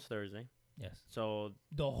tomorrow's Thursday. Yes. So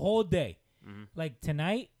The whole day. Like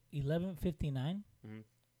tonight, 11:59,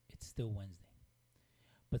 it's still Wednesday.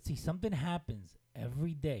 But see, something happens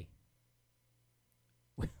every day.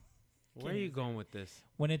 where are you going with this?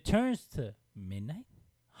 When it turns to midnight,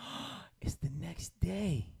 it's the next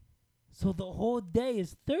day. So the whole day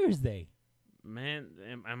is Thursday. Man,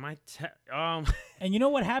 am I... And you know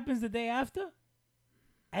what happens the day after?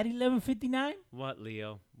 At 11:59, What,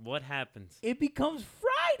 Leo? What happens? it becomes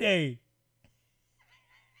Friday.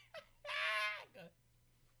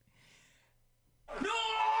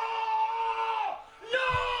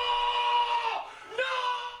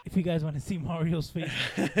 If you guys want to see Mario's face,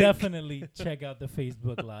 definitely check out the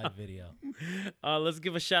Facebook Live video. Let's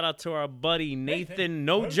give a shout out to our buddy Nathan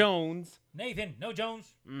No Jones. Nathan, no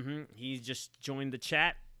Jones. He's just joined the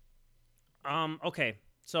chat. Okay,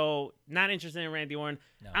 so not interested in Randy Orton.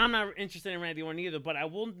 No. I'm not interested in Randy Orton either, but I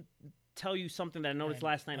will tell you something that I noticed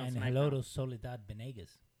last night on And SmackDown. hello to Soledad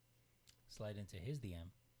Venegas. Slide into his DM.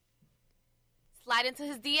 Slide into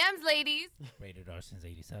his DMs, ladies. Rated R since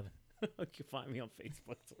 87. You can find me on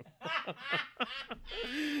Facebook too.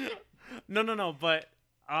 No. But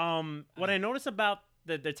what I noticed about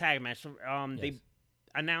the tag match, they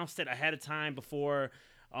announced it ahead of time before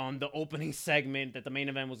the opening segment that the main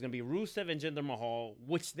event was going to be Rusev and Jinder Mahal,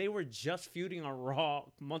 which they were just feuding on Raw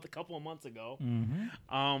a couple of months ago,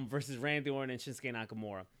 versus Randy Orton and Shinsuke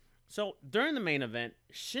Nakamura. So during the main event,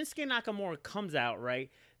 Shinsuke Nakamura comes out, right?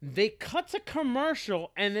 They cut to commercial,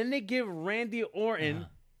 and then they give Randy Orton...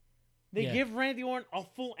 They give Randy Orton a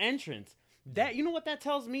full entrance. That, you know what that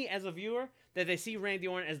tells me as a viewer? That they see Randy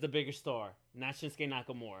Orton as the bigger star, not Shinsuke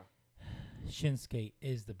Nakamura. Shinsuke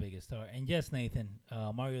is the biggest star. And yes, Nathan,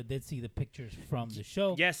 Mario did see the pictures from the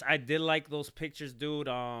show. Yes, I did like those pictures, dude.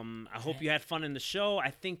 I hope you had fun in the show. I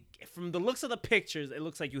think from the looks of the pictures, it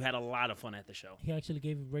looks like you had a lot of fun at the show. He actually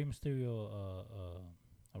gave Rey Mysterio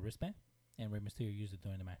a wristband, and Rey Mysterio used it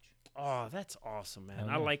during the match. Oh, that's awesome, man.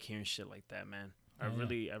 I like hearing shit like that, man. I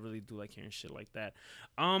really do like hearing shit like that.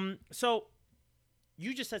 So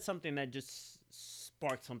you just said something that just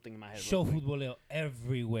sparked something in my head. Show Futboleo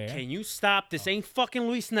everywhere. Can you stop? This ain't fucking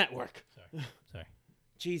Luis Network. Sorry.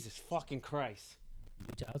 Jesus fucking Christ.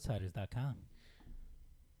 LuchaOutsiders.com.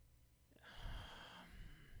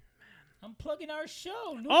 I'm plugging our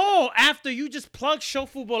show. Oh, after you just plugged Show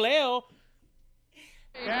Futboleo.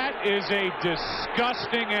 That is a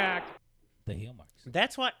disgusting act. The heel marks.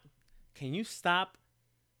 That's what... Can you stop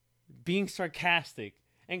being sarcastic?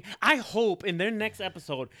 And I hope in their next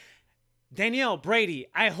episode, Danielle, Brady,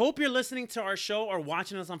 I hope you're listening to our show or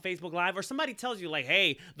watching us on Facebook Live, or somebody tells you like,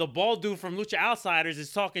 hey, the bald dude from Lucha Outsiders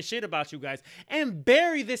is talking shit about you guys, and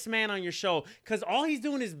bury this man on your show, because all he's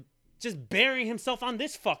doing is just burying himself on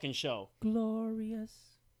this fucking show. Glorious.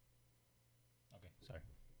 Okay, sorry.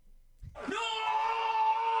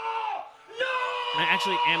 I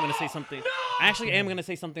actually am going to say something. I actually am going to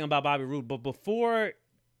say something about Bobby Roode. But before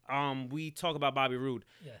we talk about Bobby Roode,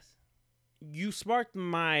 Yes. you sparked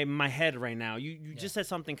my head right now. You just said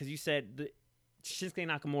something because you said Shinsuke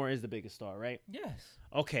Nakamura is the biggest star, right? Yes.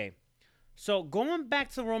 Okay. So going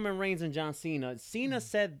back to Roman Reigns and John Cena, Cena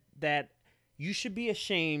said that you should be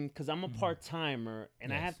ashamed because I'm a part-timer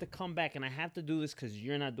and I Yes. have to come back and I have to do this because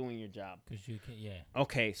you're not doing your job. Because you can,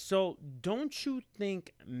 Okay, so don't you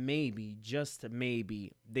think maybe, just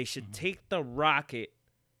maybe, they should take the Rocket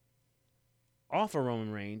off of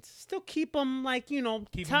Roman Reigns, still keep him like, you know,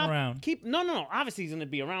 Keep him top, around. No, obviously he's gonna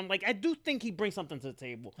be around. Like I do think he brings something to the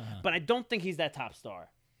table, but I don't think he's that top star.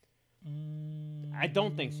 I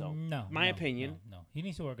don't think so. No. My opinion. No. He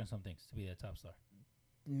needs to work on some things to be that top star.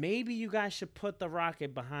 Maybe you guys should put the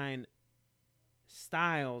Rocket behind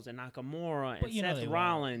Styles and Nakamura and But you know Seth they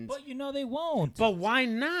Rollins. won't. But you know they won't. But why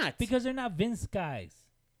not? Because they're not Vince guys.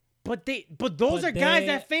 But those But are guys they-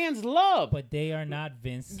 that fans love. But they are not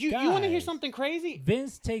Vince guys. You want to hear something crazy?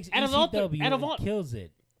 Vince takes Out of all the- ECW out of and all- kills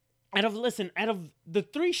it. Out of the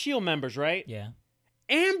 3 Shield members, right? Yeah.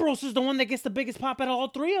 Ambrose is the one that gets the biggest pop out of all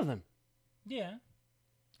 3 of them. Yeah.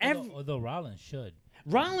 Every- Although Rollins should.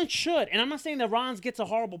 Rollins should, and I'm not saying that Rollins gets a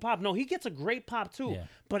horrible pop. No, he gets a great pop too. Yeah.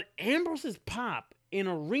 But Ambrose's pop in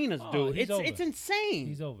arenas, dude, he's over. it's insane.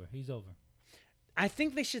 He's over. I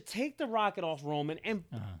think they should take the Rocket off Roman and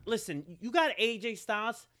listen. You got AJ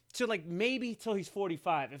Styles to like maybe till he's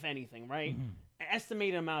 45, if anything, right?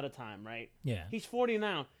 Estimated amount of time, right? Yeah. He's 40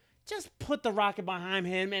 now. Just put the Rocket behind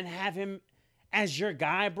him and have him as your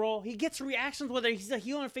guy, bro. He gets reactions whether he's a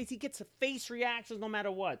heel or a face. He gets face reactions no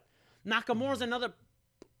matter what. Nakamura's another.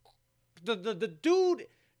 The dude.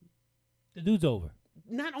 The dude's over.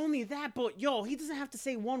 Not only that, but yo, he doesn't have to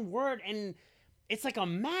say one word, and it's like a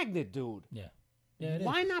magnet, dude. Yeah. Yeah. It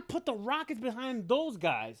Why is. not put the Rockets behind those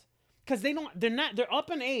guys? Because they're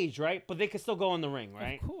up in age, right? But they can still go in the ring,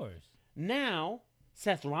 right? Of course. Now,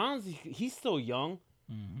 Seth Rollins, he's still young.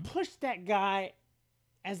 Push that guy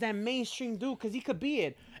as that mainstream dude because he could be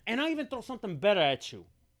it. And I'll even throw something better at you.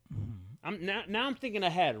 I'm thinking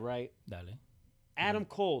ahead, right? Dale. Adam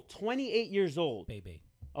Cole, 28 years old. Baby.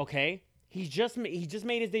 Okay, he just made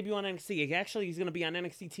his debut on NXT. He's going to be on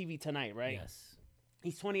NXT TV tonight, right? Yes.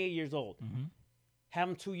 He's 28 years old. Have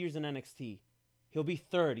him 2 years in NXT. He'll be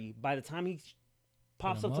 30 by the time he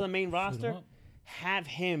pops Put him up to the main shoot him roster. up. Have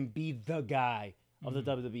him be the guy of the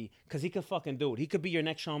WWE because he could fucking do it. He could be your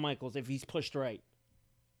next Shawn Michaels if he's pushed right.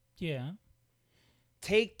 Yeah.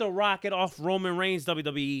 Take the rocket off Roman Reigns,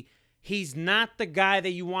 WWE. He's not the guy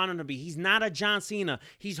that you want him to be. He's not a John Cena.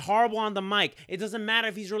 He's horrible on the mic. It doesn't matter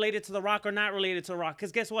if he's related to The Rock or not related to The Rock.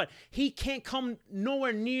 Because guess what? He can't come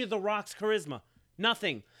nowhere near The Rock's charisma.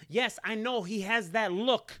 Nothing. Yes, I know he has that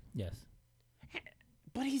look. Yes.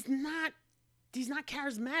 But he's not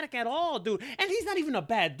charismatic at all, dude. And he's not even a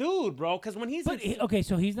bad dude, bro. Because when he's Okay,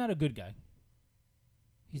 so he's not a good guy.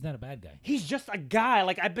 He's not a bad guy. he's just a guy.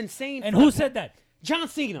 Like I've been saying. And for- who said that? John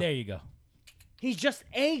Cena. There you go. He's just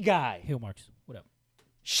a guy. Heel marks. What up?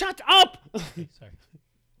 Shut up, Sorry.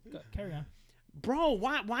 Go, carry on. bro.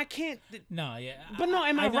 Why can't? No, yeah. But no,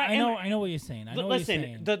 am I right? I know what you're saying. I know what you're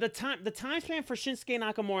Listen, saying. the time span for Shinsuke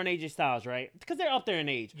Nakamura and AJ Styles, right? Because they're up there in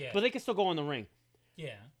age, Yeah. but they can still go in the ring.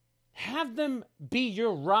 Yeah. Have them be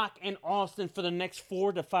your Rock and Austin for the next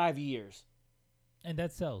 4 to 5 years, And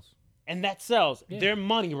that sells. and that sells. Yeah. Their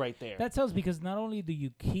money right there. That sells because not only do you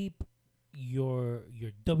keep your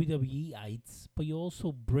WWE-ites, but you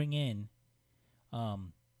also bring in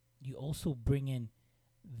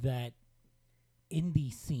that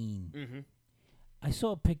indie scene. Mm-hmm. I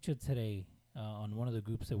saw a picture today on one of the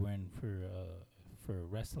groups that we're in for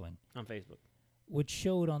wrestling, On Facebook. which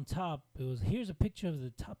showed on top, here's a picture of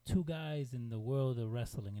the top 2 guys in the world of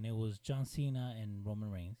wrestling, and it was John Cena and Roman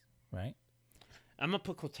Reigns, right? I'm gonna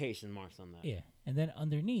put quotation marks on that. Yeah. And then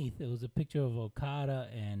underneath, it was a picture of Okada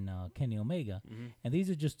and Kenny Omega. And these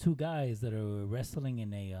are just 2 guys that are wrestling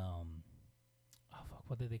in a,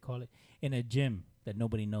 what did they call it? In a gym that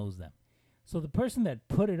nobody knows them. So the person that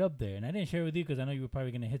put it up there, and I didn't share it with you because I know you were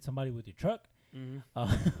probably going to hit somebody with your truck.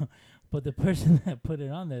 But the person that put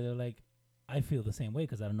it on there, they're like, I feel the same way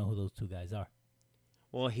because I don't know who those 2 guys are.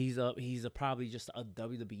 Well, he's probably just a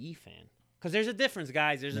WWE fan. Because there's a difference,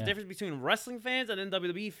 guys. There's a difference between wrestling fans and then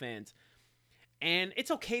WWE fans. And it's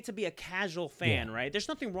okay to be a casual fan, Yeah. right? There's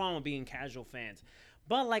nothing wrong with being casual fans.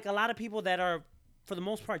 But like a lot of people that are, for the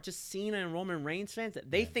most part, just Cena and Roman Reigns fans,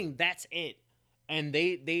 they think that's it. And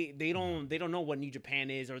they don't know what New Japan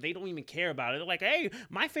is, or they don't even care about it. They're like, hey,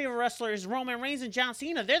 my favorite wrestler is Roman Reigns and John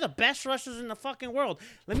Cena. They're the best wrestlers in the fucking world.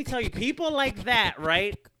 Let me tell you, people like that,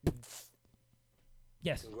 right?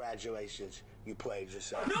 Yes. Congratulations, you played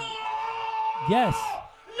yourself. Yes.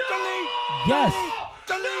 Yes.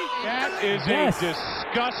 That is Yes. a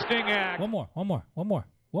disgusting act. One more.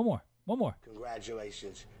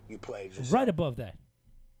 Congratulations, you played yourself. Right above that.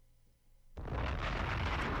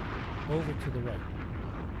 Over to the right.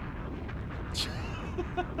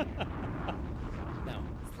 No.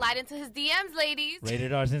 Slide into his DMs, ladies.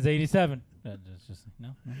 Rated R since 87. That's just, no.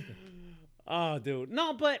 Okay. Oh, dude.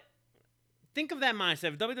 No, but think of that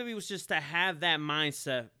mindset. If WWE was just to have that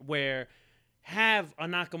mindset where have a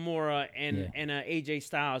Nakamura and a AJ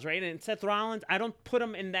Styles, right? And Seth Rollins, I don't put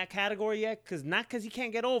him in that category yet, not because he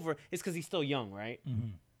can't get over, it's because he's still young, right? Mm-hmm.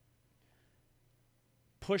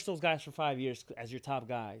 Push those guys for 5 years as your top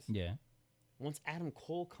guys. Yeah. Once Adam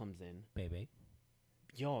Cole comes in, Baby.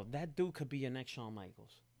 yo, that dude could be your next Shawn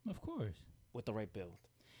Michaels Of course. with the right build.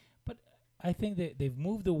 But I think that they've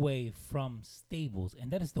moved away from stables,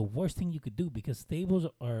 and that is the worst thing you could do because stables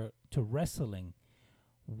are to wrestling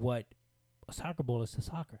what a soccer ball is to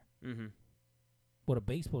soccer, Mm-hmm. what a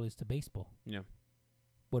baseball is to baseball, Yeah.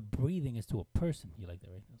 what breathing is to a person. You like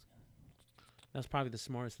that, right? That's probably the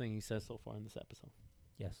smartest thing he said so far in this episode.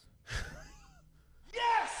 Yes.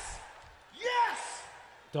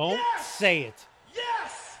 Don't say it.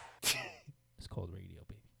 It's called radio,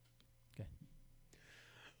 baby. Okay.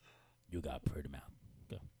 You got pretty mouth.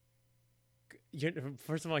 Go.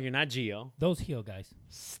 First of all, you're not Gio. Those heel guys.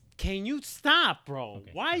 Can you stop, bro?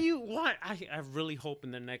 Okay. Why you? What? I really hope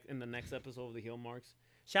in the next episode of the Heel Marks.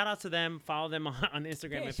 Shout out to them. Follow them on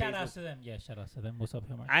Instagram and shout Facebook. outs to them. Yeah, shout outs to them. What's up,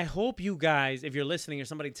 Hill Mark? I hope you guys, if you're listening or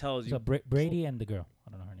somebody tells you, So Brady and the girl.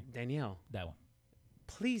 I don't know her name. Danielle, That one.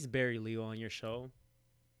 please bury Leo on your show.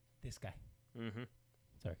 This guy. Mm-hmm.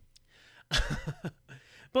 Sorry.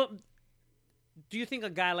 But do you think a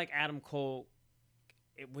guy like Adam Cole,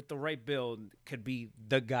 with the right build, could be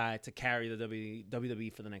the guy to carry the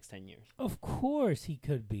WWE for the next 10 years? Of course he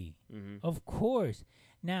could be. Mm-hmm. Of course.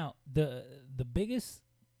 Now, the biggest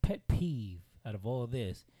pet peeve out of all of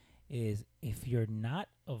this is if you're not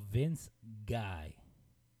a Vince guy,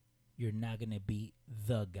 you're not going to be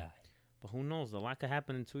the guy. But who knows? A lot could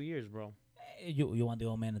happen in 2 years, bro. You want the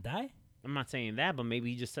old man to die? I'm not saying that, but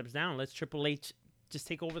maybe he just steps down. Let's Triple H just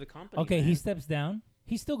take over the company. Okay, man. he steps down.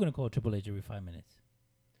 He's still going to call Triple H every 5 minutes.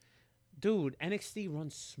 Dude, NXT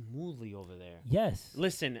runs smoothly over there. Yes.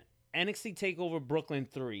 Listen, NXT TakeOver Brooklyn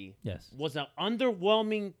 3 Yes. was an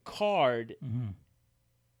underwhelming card Mm-hmm.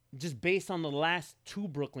 just based on the last 2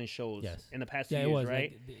 Brooklyn shows Yes. in the past Yeah, few it years, was,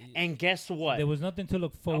 right? like, And guess what? There was nothing to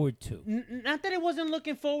look forward to. Not that it wasn't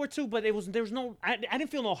looking forward to, but there was no. I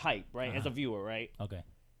didn't feel no hype, right, as a viewer, right? Okay.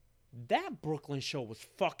 That Brooklyn show was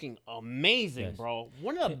fucking amazing, Yes. bro.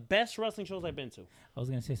 One of the best wrestling shows I've been to. I was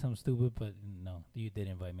going to say something stupid, but no, you did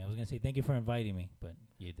invite me. I was going to say thank you for inviting me, but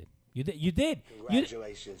you did. You did. You did.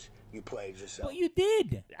 Congratulations, you played yourself. But you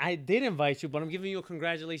did. I did invite you, but I'm giving you a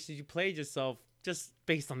congratulations. You played yourself just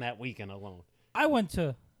based on that weekend alone. I went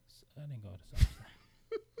to. I didn't go to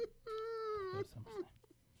SummerSlam.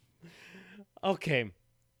 Okay.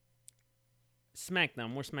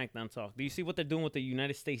 SmackDown, more SmackDown talk. Do you see what they're doing with the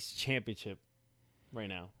United States Championship right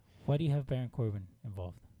now? Why do you have Baron Corbin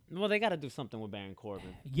involved? Well, they got to do something with Baron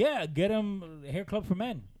Corbin. Yeah, get him hair club for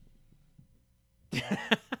men.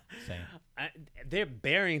 Same. They're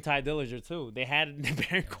burying Ty Dillinger, too. They had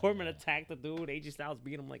Baron Corbin attack the dude. AJ Styles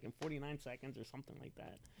beat him like in 49 seconds or something like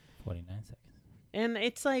that. 49 seconds. And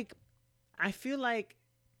it's like, I feel like,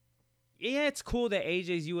 yeah, it's cool that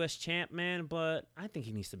AJ's U.S. champ, man, but I think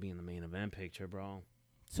he needs to be in the main event picture, bro.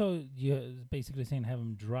 So you're basically saying have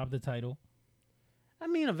him drop the title? I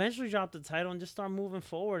mean, eventually drop the title and just start moving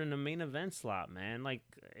forward in the main event slot, man. Like,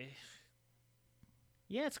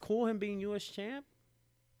 yeah, it's cool him being U.S. champ.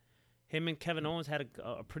 Him and Kevin Owens had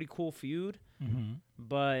a pretty cool feud, Mm-hmm.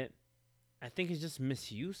 but I think it's just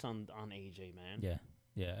misuse on AJ, man. Yeah.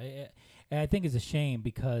 Yeah. I think it's a shame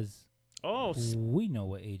because Oh, we know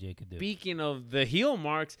what AJ could do. speaking of the heel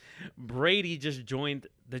marks, Brady just joined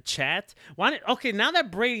the chat. Okay, now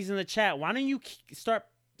that Brady's in the chat, why don't you start,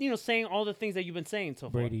 saying all the things that you've been saying so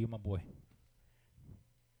far? Brady, you my boy.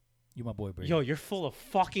 You my boy, Brady. Yo, you're full of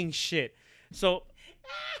fucking shit. So,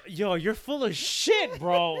 you're full of shit,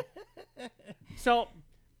 bro. So,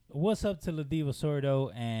 What's up to Ladiva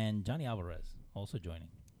Sordo and Johnny Alvarez also joining?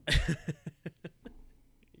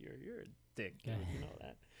 you're a dick, dude. Okay. You know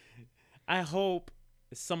that. I hope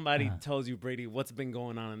somebody tells you, Brady, what's been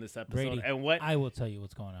going on in this episode Brady, and what. I will tell you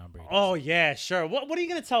what's going on, Brady. Oh yeah, sure. What are you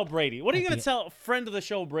gonna tell Brady? What are you At gonna the- tell a friend of the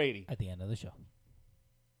show, Brady? At the end of the show.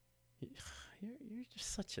 You're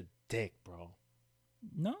just such a dick, bro.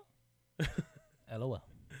 No? LOL.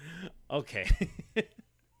 Okay,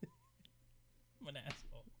 I'm an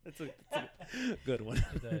asshole. that's a good one.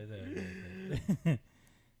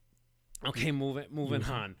 Okay, moving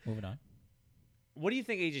on. Moving on. What do you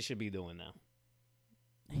think AJ should be doing now?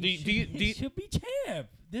 He should be champ.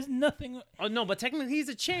 There's nothing. Oh no, but technically he's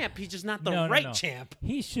a champ. He's just not the No, right no. champ.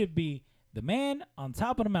 He should be the man on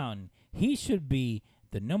top of the mountain. He should be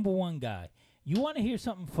the number one guy. You want to hear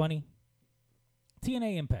something funny?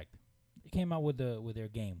 TNA Impact. They came out with their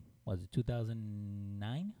game. Was it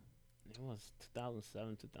 2009? It was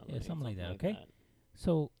 2007, 2008. Yeah, something like that, okay?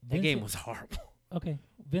 So That game Vincent- was horrible. okay.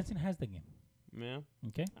 Vincent has the game. Yeah,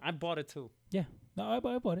 Okay. I bought it too. Yeah. No, I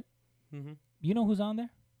bought it. Mm-hmm. You know who's on there?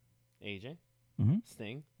 AJ, Mm-hmm.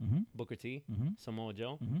 Sting, Mm-hmm. Booker T, Mm-hmm. Samoa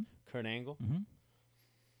Joe, Mm-hmm. Kurt Angle, Mm-hmm.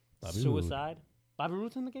 Bobby Suicide. Bobby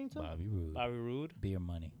Roode's in the game too. Bobby Roode. Bobby Roode. Beer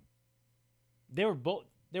money. They were both.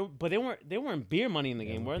 But they weren't beer money in the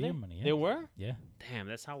They game, were were they? beer money, yeah. They were. Yeah. Damn,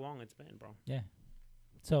 that's how long it's been, bro. Yeah.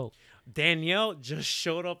 So. Danielle just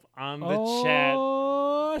showed up on the chat.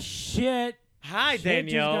 Oh shit! Hi, Shit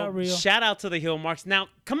just got Danielle. real. Shout out to the heel marks. Now,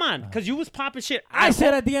 come on, because you was popping shit. I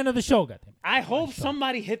said at the end of the show, goddamn. I hope show.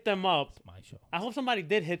 somebody hit them up. It's my show. I hope somebody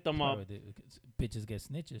did hit them up. Bitches get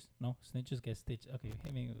snitches. No, snitches get stitches. Okay,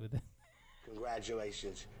 hit me with that.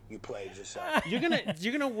 Congratulations, you played yourself. You're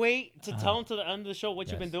gonna wait to tell them to the end of the show what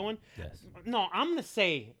you've been Yes. doing. Yes. No, I'm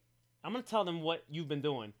gonna tell them what you've been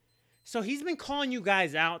doing. So he's been calling you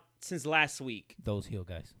guys out since last week. Those heel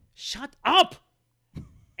guys. Shut up.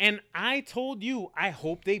 And I told you, I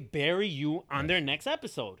hope they bury you on their next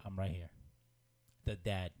episode. I'm right here. The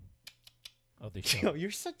dad of the Yo, show.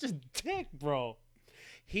 you're such a dick, bro.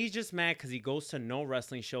 He's just mad because he goes to no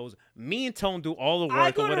wrestling shows. Me and Tone do all the work.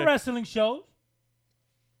 I go or to whatever. wrestling shows.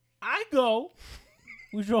 I go.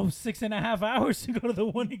 We drove 6.5 hours to go to the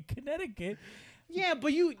one in Connecticut. Yeah,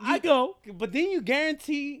 but you I go. But then you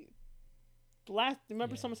guarantee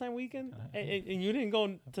remember Yeah. SummerSlam weekend? And you didn't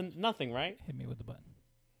go to nothing, right? Hit me with the button.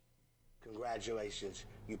 Congratulations,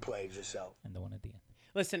 you played yourself. And the one at the end.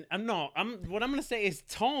 Listen, what I'm gonna say is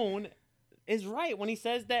Tone is right when he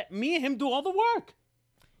says that me and him do all the work.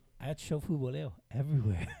 At Show Futboleo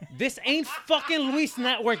everywhere. This ain't fucking Luis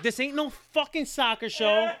Network. This ain't no fucking soccer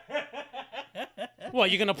show. What,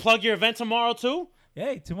 you gonna plug your event tomorrow too?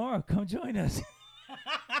 Hey, tomorrow, come join us.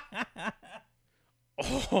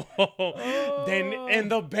 Then and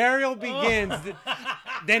the burial begins.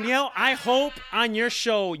 Danielle, I hope on your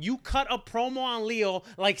show you cut a promo on Leo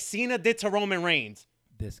like Cena did to Roman Reigns.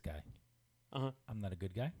 This guy. Uh-huh. I'm not a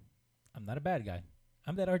good guy. I'm not a bad guy.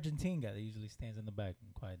 I'm that Argentine guy that usually stands in the back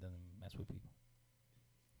and quiet, doesn't mess with people.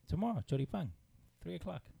 Tomorrow, Choripán, 3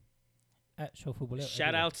 o'clock. At Show Futboleo.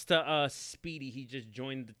 Shout outs to Speedy. He just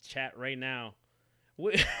joined the chat right now.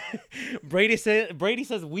 Brady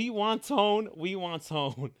says we want Tone. We want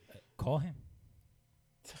Tone. Call him.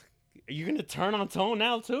 Are you gonna turn on Tone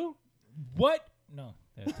now too? What? No.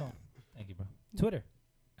 There's Tone. Thank you, bro. Twitter.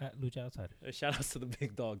 At Lucha Outsiders. Shout outs to the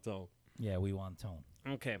big dog Tone. Yeah, we want Tone.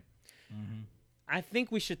 Okay. I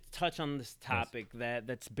think we should touch on this topic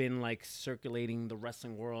that's been like circulating the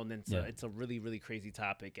wrestling world, and it's a really, really crazy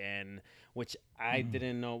topic, and which I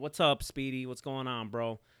didn't know. What's up, Speedy? What's going on,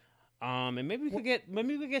 bro? And maybe we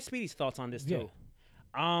could get Speedy's thoughts on this too.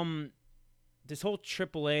 This whole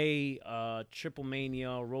AAA, Triple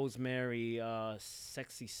Mania, Rosemary,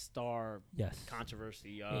 Sexy Star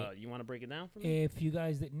controversy. You want to break it down for me? If you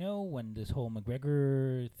guys didn't know, when this whole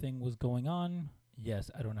McGregor thing was going on, yes,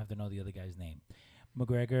 I don't have to know the other guy's name.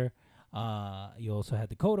 McGregor, you also had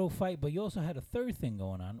the Cotto fight, but you also had a third thing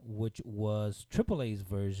going on, which was AAA's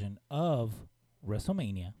version of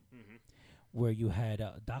WrestleMania, where you had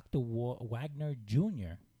Dr. Wagner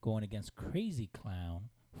Jr. going against Crazy Clown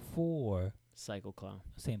for... Psycho Clown.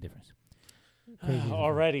 Same difference.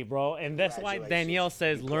 Already, bro. And that's why Congratulations. Danielle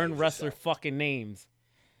says You learn played wrestler yourself. fucking names.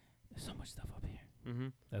 There's so much stuff up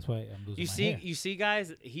here. That's why I'm losing my hair. You see,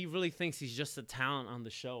 guys, he really thinks he's just a talent on the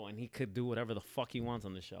show, and he could do whatever the fuck he wants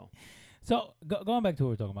on the show. So going back to what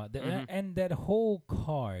we're talking about, and that whole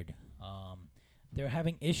card, they're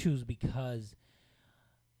having issues because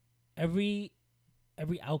every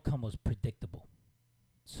outcome was predictable.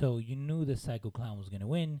 So you knew the Psycho Clown was going to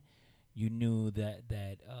win. You knew that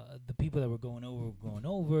the people that were going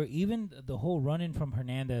over. Even the whole run-in from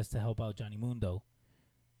Hernandez to help out Johnny Mundo,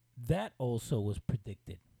 that also was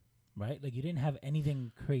predicted, right? Like, you didn't have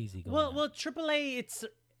anything crazy going on. Well, AAA, it's...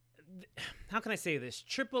 How can I say this?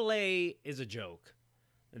 AAA is a joke.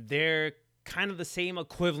 They're kind of the same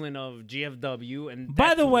equivalent of GFW. And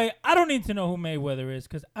By the way, I don't need to know who Mayweather is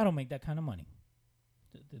because I don't make that kind of money.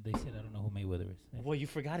 They said I don't know who Mayweather is. Well, you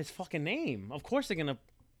forgot his fucking name. Of course they're going to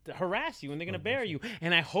harass you and they're going to bury you.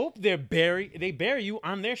 And I hope they bury you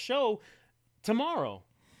on their show tomorrow.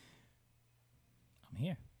 I'm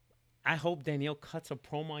here. I hope Danielle cuts a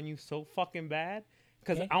promo on you so fucking bad.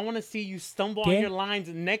 Because Okay. I want to see you stumble on Okay. your lines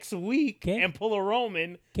next week Okay. and pull a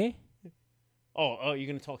Roman. Okay. Oh, you're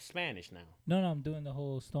going to talk Spanish now. No, I'm doing the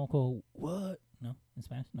whole Stone Cold. What? No, in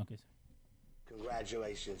Spanish. No, okay, sir.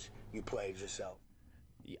 Congratulations, you played yourself.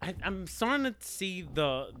 I'm starting to see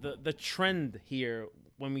the trend here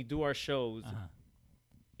when we do our shows. Uh-huh.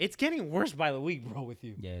 It's getting worse by the week, bro, with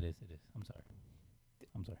you. Yeah, it is. I'm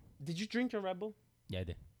sorry. Did you drink your Red Bull? Yeah, I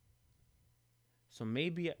did. So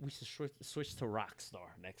maybe we should switch to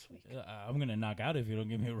Rockstar next week. I'm gonna knock out if you don't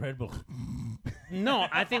give me a Red Bull. No,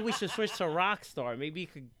 I think we should switch to Rockstar. Maybe you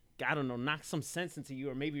could, I don't know, knock some sense into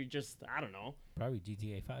you, or maybe you're just, I don't know. Probably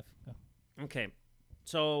GTA 5. Go. Okay,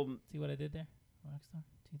 so See what I did there? Rockstar,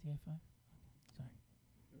 GTA 5. Sorry.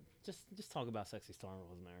 just talk about Sexy Star and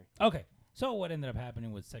Rosemary. Okay. So what ended up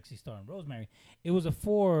happening with Sexy Star and Rosemary? It was a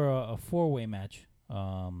four-way match.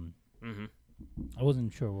 I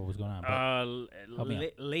wasn't sure what was going on. But help me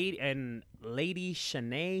out. Lady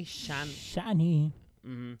Shanae Shani.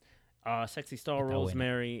 Sexy Star Está buena.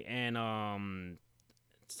 Rosemary and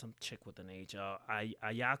some chick with an H.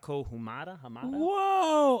 Ayako Hamada.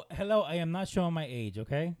 Whoa! Hello, I am not showing my age,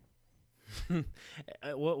 okay?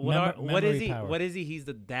 What is Memory he? power. What is he? He's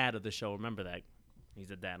the dad of the show. Remember that. He's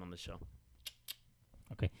the dad on the show.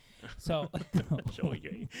 Okay, so Show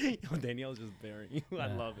you. Yo, Danielle's just burying you. I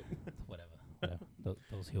love it. whatever.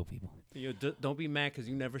 Those heel people. Yo, don't be mad because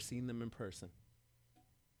you never seen them in person.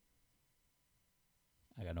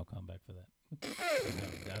 I got no comeback for that.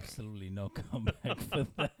 I got absolutely no comeback for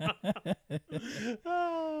that.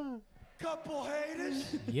 Couple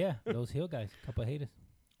haters. Yeah, those heel guys, couple haters.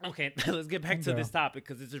 Okay, let's get back And to girl. this topic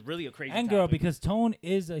because it's really a crazy And topic. girl, because Tone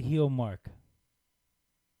is a heel mark.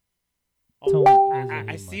 Oh, Tone is a I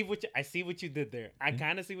heel see mark. I see what you did there. I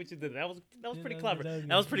kind of see what you did. That was pretty that clever. was-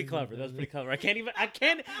 That was pretty clever. That was pretty clever. I can't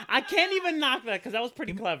even knock that because that was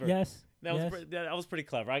pretty clever. Yes. That yes. was pretty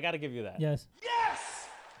clever. I got to give you that. Yes. Yes.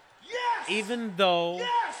 Yes. Even though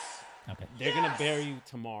Yes. Okay. they're gonna bury you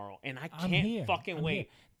tomorrow, and I I'm can't here. fucking I'm wait.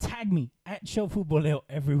 here. Tag me at Show Futboleo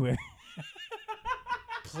everywhere.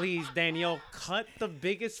 Please, Daniel, cut the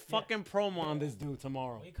biggest fucking promo on this dude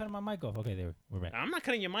tomorrow. Are you cutting my mic off? Okay, there we're back. I'm not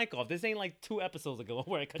cutting your mic off. This ain't like 2 episodes ago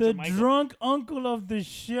where I cut The your mic off. drunk uncle of the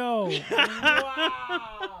show.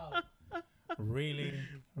 Wow. Really?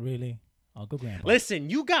 Really? Uncle Grandpa. Listen,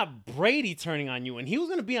 you got Brady turning on you, and he was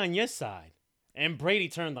gonna be on your side, and Brady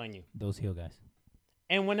turned on you. Those heel guys.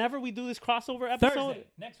 And whenever we do this crossover episode, Thursday.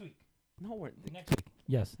 Next week. no, Next week.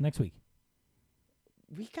 Yes, next week.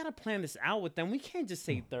 we gotta plan this out with them. We can't just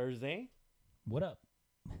say Thursday. What up?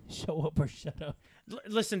 Show up or shut up.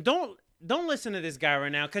 Listen, don't listen to this guy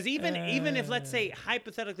right now, because even if, let's say,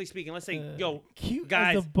 hypothetically speaking, let's say, yo, Cute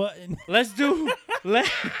guys, as the button. let's do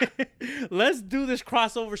let's do this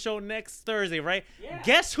crossover show next Thursday, right? Yeah.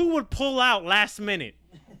 Guess who would pull out last minute?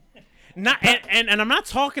 Not and I'm not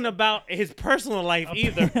talking about his personal life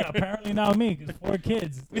either. Apparently not me, because 4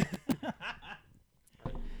 kids.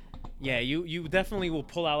 Yeah, you definitely will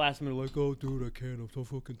pull out last minute like, oh, dude, I can't. I'm so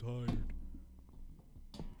fucking tired.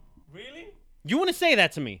 Really? You want to say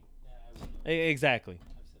that to me? Exactly.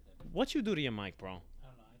 What you do to your mic, bro? I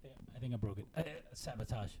don't know. I think I broke it.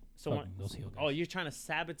 Sabotage. So Fucking those heel guys. Oh, you're trying to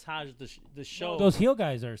sabotage the show. Those heel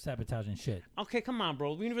guys are sabotaging shit. Okay, come on,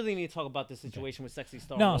 bro. We really need to talk about this situation with Sexy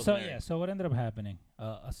Star. No, and so Rosemary. yeah, so what ended up happening,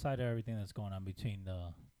 aside of everything that's going on between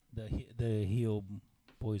the heel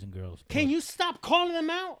boys and girls, Can you stop calling them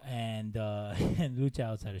out? and and Lucha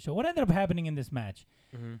Outsider Show, what ended up happening in this match?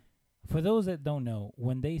 Mm-hmm. For those that don't know,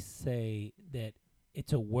 when they say that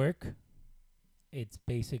it's a work, it's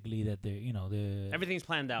basically that they're the Everything's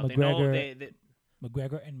planned out. They know McGregor- they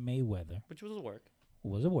McGregor and Mayweather which was a work.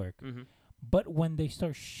 was a work, Mm-hmm. but when they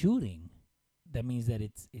start shooting, that means that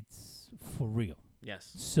it's for real.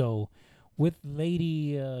 Yes. So, with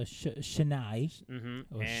Lady Shania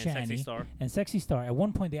Mm-hmm. or And Sexy Shani Star. and Sexy Star, at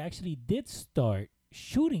one point they actually did start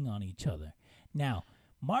shooting on each other. Now,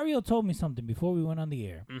 Mario told me something before we went on the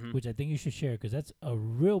air, Mhm. which I think you should share because that's a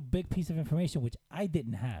real big piece of information which I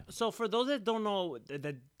didn't have. So for those that don't know,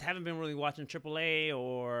 that haven't been really watching AAA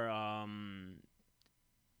or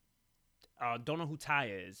don't know who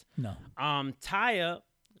Taya is. No. Taya,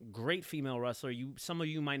 great female wrestler. Some of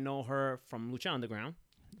you might know her from Lucha Underground.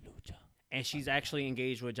 Lucha. And she's actually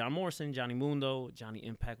engaged with John Morrison, Johnny Mundo, Johnny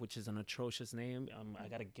Impact, which is an atrocious name. I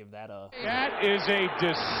got to give that a... That is a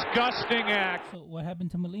disgusting act. So, what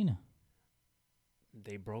happened to Melina?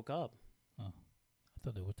 They broke up. I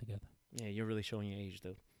thought they were together. Yeah, you're really showing your age,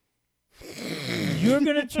 dude. You're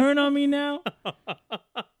going to turn on me now?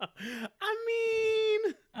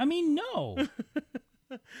 I mean, No.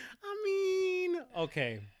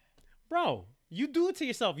 okay. Bro, you do it to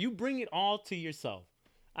yourself. You bring it all to yourself.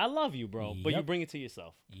 I love you, bro, but you Yep. bring it to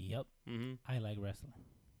yourself. Yep. Mm-hmm. I like wrestling.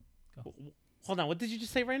 Hold on, what did you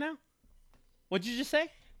just say right now? What did you just say?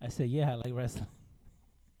 I said, yeah, I like wrestling.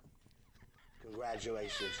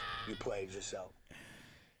 Congratulations, you played yourself.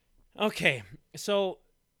 Okay, so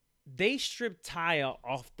they stripped Taya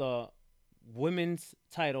off the women's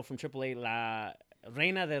title from AAA, La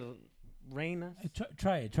Reina de Reinas?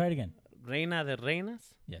 Try it. Try it again. Reina de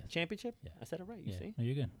Reinas? Yes. Championship? Yeah. I said it right, you see? No,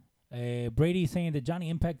 you're good. Brady saying that Johnny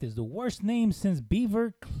Impact is the worst name since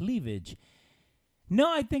Beaver Cleavage. No,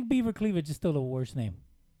 I think Beaver Cleavage is still the worst name.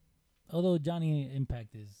 Although Johnny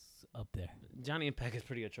Impact is up there. Johnny Impact is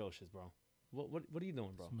pretty atrocious, bro. What are you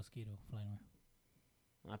doing, bro? It's a mosquito flying around.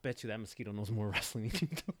 I bet you that mosquito knows more wrestling than you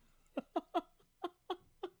do.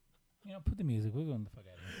 Put the music. We're going the fuck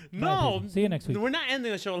out of here. Bye, No. people. See you next week. We're not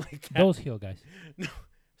ending the show like that. Those heel guys. No.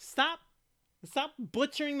 Stop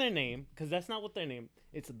butchering their name, because that's not what their name.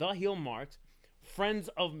 It's the Heel Marks, friends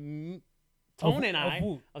of Tone and I,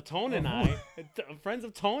 who? of Tone and Of I, friends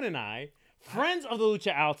of Tone and I, friends of the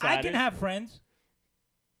Lucha Outsiders. I can have friends.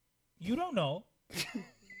 You don't know.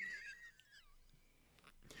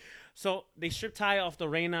 So they stripped Taya off the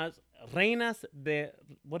Reinas de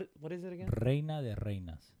what is it again? Reina de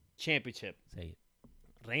Reinas. Championship. Say it.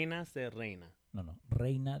 Reinas de Reina. No,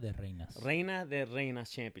 Reina de Reinas. Reina de Reinas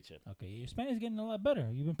Championship. Okay, your Spanish is getting a lot better.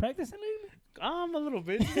 You've been practicing lately? A little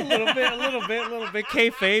bit. Just a little bit.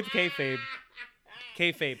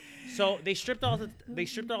 Kayfabe. So they stripped off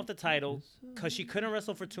the title because she couldn't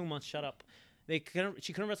wrestle for 2 months. Shut up. She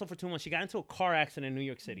couldn't wrestle for 2 months. She got into a car accident in New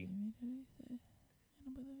York City.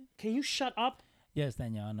 Can you shut up? Yes,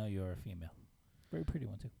 Danielle, I know you're a female. Very pretty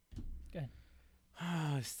one, too. Go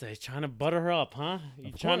ahead. They're trying to butter her up, huh?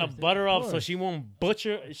 You're Of trying to course, butter of up so course. she won't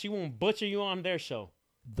butcher you on their show.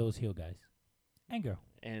 Those heel guys. And girl.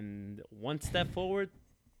 And one step forward,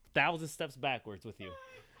 1,000 steps backwards with you.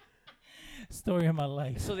 Story of my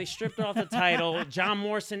life. So they stripped her off the title. John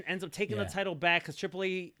Morrison ends up taking Yeah. the title back because Triple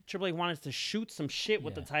A wanted to shoot some shit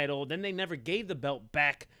with the Yeah. title. Then they never gave the belt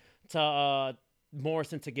back to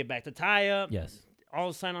Morrison to give back to Taya. Yes. All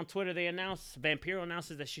of a sudden on Twitter, they announced, Vampiro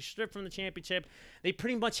announces that she's stripped from the championship. They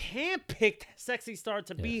pretty much handpicked Sexy Star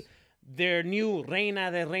to be Yes. their new Reina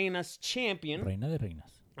de Reinas champion. Reina de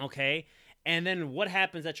Reinas. Okay. And then what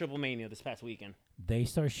happens at Triple Mania this past weekend? They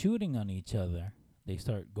start shooting on each other. They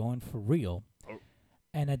start going for real. Oh.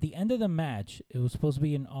 And at the end of the match, it was supposed to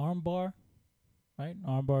be an armbar, right? An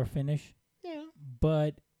armbar finish. Yeah.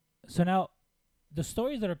 But so now the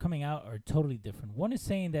stories that are coming out are totally different. One is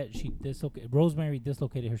saying that Rosemary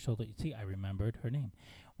dislocated her shoulder. See, I remembered her name.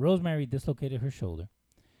 Rosemary dislocated her shoulder.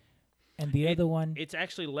 And the other one, It's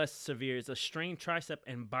actually less severe. It's a strained tricep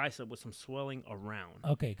and bicep with some swelling around.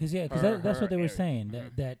 okay, because that's what they were saying,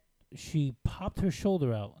 that she popped her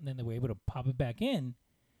shoulder out, and then they were able to pop it back in,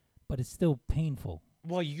 but it's still painful.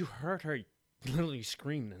 Well, you heard her literally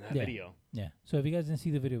scream in that Yeah. video. Yeah. So if you guys didn't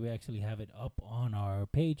see the video, we actually have it up on our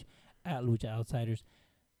page at Lucha Outsiders.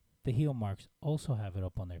 The heel marks also have it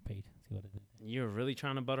up on their page. See what it did? You're really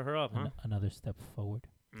trying to butter her up, huh? Another step forward.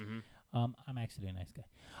 Mm-hmm. I'm actually a nice guy.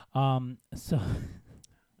 So,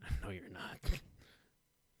 No, you're not.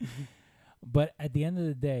 but at the end of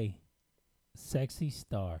the day, Sexy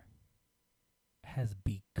Star has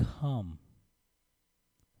become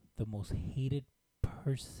the most hated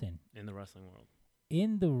person In the wrestling world.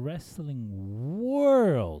 in the wrestling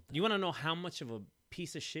world. You want to know how much of a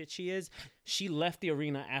piece of shit she is? She left the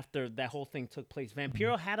arena after that whole thing took place.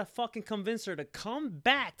 Vampiro had to fucking convince her to come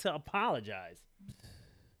back to apologize.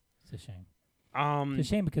 It's a shame. It's a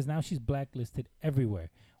shame because now she's blacklisted everywhere.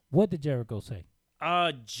 What did Jericho say?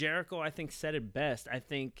 Jericho, I think, said it best. I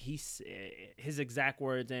think his exact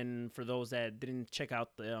words, and for those that didn't check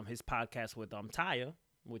out his podcast with Taya,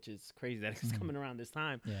 which is crazy that it's coming around this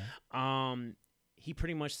time. Yeah. He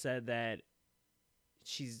pretty much said that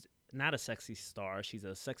she's not a sexy star. She's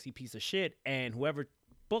a sexy piece of shit, and whoever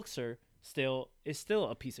books her is still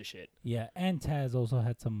a piece of shit. Yeah, and Taz also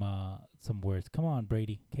had some words. Come on,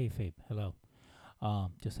 Brady. Kayfabe. Hello.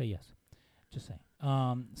 Just say yes. Just say.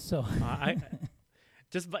 So I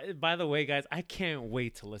just by the way, guys, I can't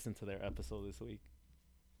wait to listen to their episode this week.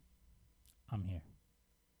 I'm here.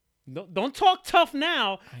 No, don't talk tough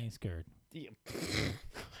now. I ain't scared. Yeah.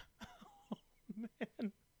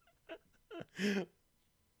 Man.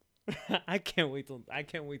 I can't wait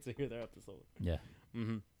to hear their episode. Yeah.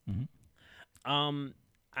 It's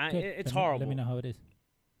Good. horrible. Let me know how it is.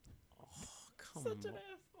 Come on.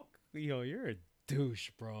 Yo, you're a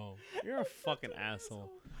douche, bro. You're a fucking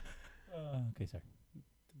asshole. Okay, sorry.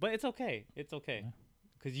 But it's okay. It's okay.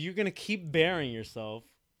 Because you're going to keep bearing yourself.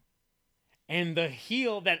 And the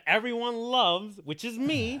heel that everyone loves, which is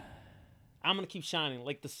me, I'm going to keep shining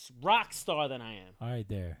like the rock star that I am. All right,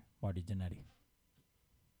 there, Marty Jannetty.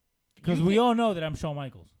 Because we all know that I'm Shawn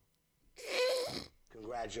Michaels.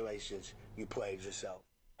 Congratulations, you played yourself.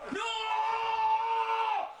 No!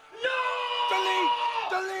 No!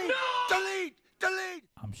 Delete!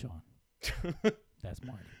 I'm Shawn. That's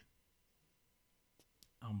Marty.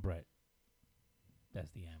 I'm Brett. That's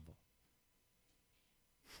the Anvil.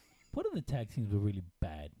 What other tag teams were really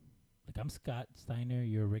bad? Like, I'm Scott Steiner,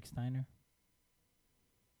 you're Rick Steiner?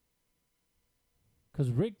 Because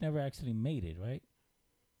Rick never actually made it, right?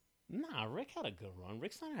 Nah, Rick had a good run.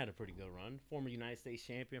 Rick Steiner had a pretty good run. Former United States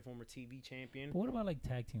champion, former TV champion. But what about, like,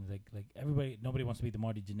 tag teams? Like nobody wants to be the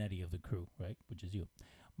Marty Jannetty of the crew, right? Which is you.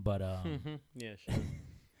 But, Yeah, sure.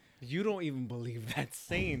 You don't even believe that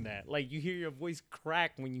saying that. Like, you hear your voice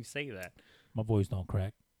crack when you say that. my voice don't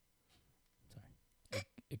crack. Sorry.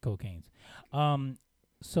 It cocaine's.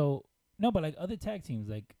 So, no, but, like, other tag teams,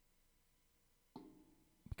 like,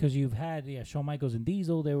 because you've had, Shawn Michaels and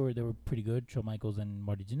Diesel, they were pretty good. Shawn Michaels and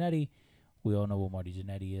Marty Jannetty. We all know what Marty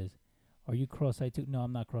Jannetty is. Are you cross-eyed too? No,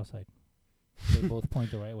 I'm not cross-eyed. They both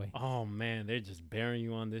point the right way. Oh, man, they're just bearing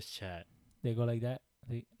you on this chat. They go like that.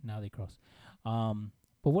 Now they cross.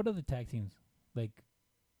 But what other tag teams? Like,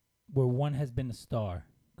 where one has been a star.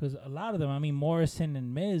 Because a lot of them, I mean, Morrison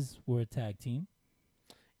and Miz were a tag team.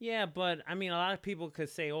 Yeah, but I mean, a lot of people could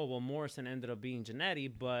say, "Oh, well, Morrison ended up being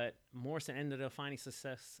Jannetty," but Morrison ended up finding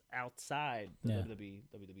success outside the WWE.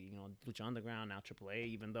 You know, Lucha Underground, now AAA.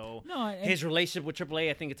 Even though his relationship with AAA,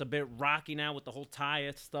 I think it's a bit rocky now with the whole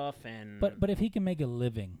Taya stuff. And but if he can make a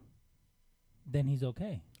living, then he's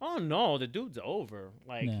okay. Oh no, the dude's over.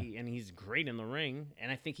 Like he's great in the ring,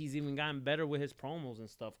 and I think he's even gotten better with his promos and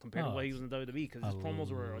stuff compared to what he was in WWE because his promos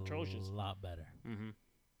were atrocious. A lot better. Mm-hmm.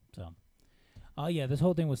 So. Yeah, this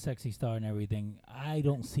whole thing with Sexy Star and everything, I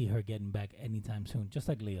don't see her getting back anytime soon. Just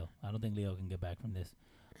like Leo. I don't think Leo can get back from this.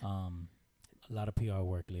 A lot of PR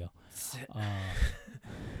work, Leo.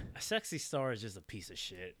 A Sexy Star is just a piece of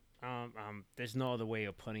shit. There's no other way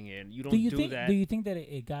of putting it. You don't do that. Do you think that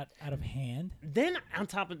it got out of hand? Then on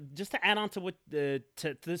top of, just to add on to what to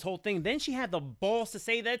this whole thing, then she had the balls to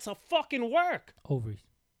say that it's a fucking work. Ovaries.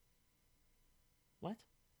 What?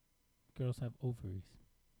 Girls have ovaries.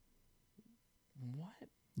 What?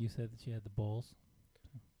 You said that she had the balls.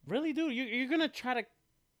 Really, dude? You're gonna try to?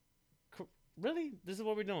 Really? This is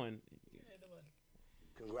what we're doing.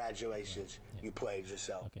 Congratulations, you played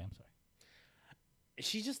yourself. Okay, I'm sorry.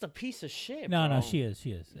 She's just a piece of shit. No, she is.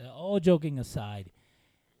 All joking aside,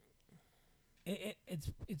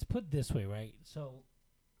 it's put this way, right? So,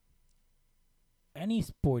 any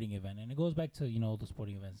sporting event, and it goes back to the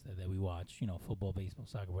sporting events that we watch, football, baseball,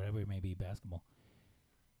 soccer, whatever it may be, basketball.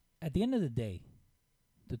 At the end of the day,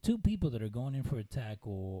 the two people that are going in for a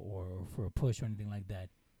tackle or for a push or anything like that,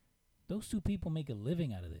 those two people make a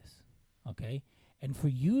living out of this, okay? And for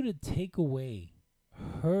you to take away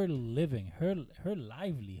her living, her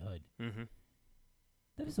livelihood,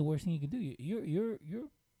 that is the worst thing you can do. You're a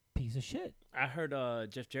piece of shit. I heard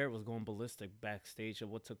Jeff Jarrett was going ballistic backstage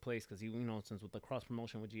of what took place because since with the cross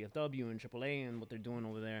promotion with GFW and AAA and what they're doing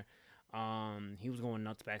over there. He was going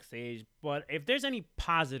nuts backstage. But if there's any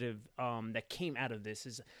positive that came out of this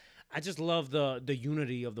is I just love the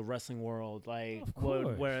unity of the wrestling world. Like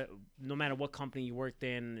where no matter what company you worked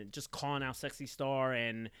in, just calling out Sexy Star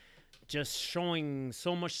and just showing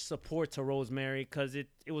so much support to Rosemary because it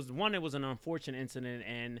was an unfortunate incident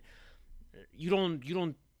and you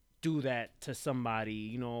don't do that to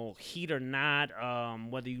somebody, heat or not,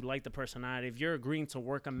 whether you like the person or not. If you're agreeing to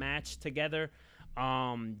work a match together,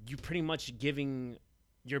 you're pretty much giving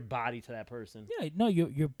your body to that person. Yeah, no,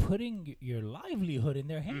 you're putting your livelihood in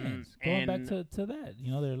their hands. Going back to that,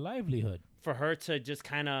 their livelihood. For her to just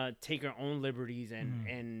kind of take her own liberties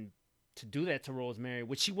and to do that to Rosemary,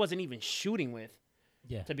 which she wasn't even shooting with,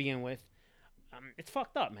 to begin with, it's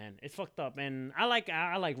fucked up, man. It's fucked up, and I like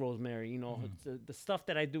Rosemary. The stuff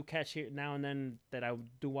that I do catch here now and then that I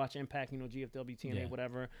do watch Impact, GFW, TNA,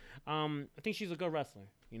 whatever. I think she's a good wrestler.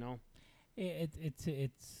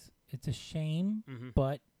 It's a shame,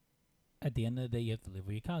 but at the end of the day, you have to live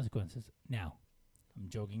with your consequences. Now, I'm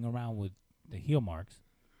joking around with the heel marks,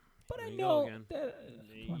 but I know that.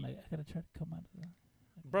 Come on, I gotta try to come out of that.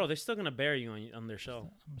 Bro, they're still gonna bury you on their show.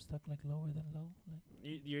 I'm stuck like lower than low.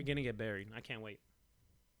 You're gonna get buried. I can't wait.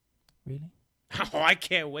 Really? Oh, I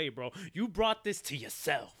can't wait, bro. You brought this to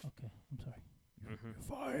yourself. Okay, I'm sorry. You're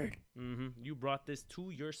fired. You brought this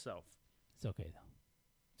to yourself. It's okay though.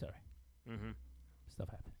 It's alright. Stuff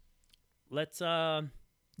happens. Let's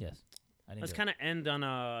yes. Let's kind of end on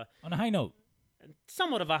a high note.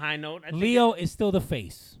 Somewhat of a high note. Leo is still the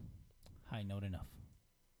face. High note enough.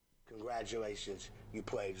 Congratulations, you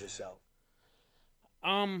played yourself.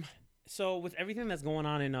 So with everything that's going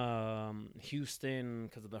on in Houston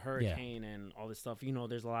because of the hurricane and all this stuff,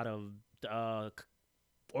 there's a lot of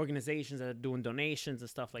organizations that are doing donations and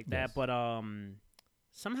stuff like that. But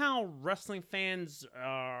somehow wrestling fans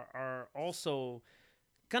are also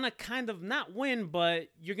gonna kind of not win, but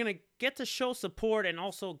you're gonna get to show support and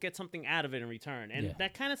also get something out of it in return. And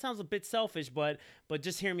that kind of sounds a bit selfish, but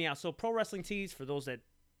just hear me out. So Pro Wrestling Tees, for those that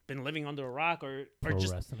been living under a rock or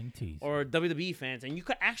just Wrestling Tees or WWE fans, and you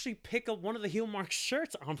could actually pick up one of the heel mark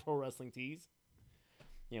shirts on Pro Wrestling Tees.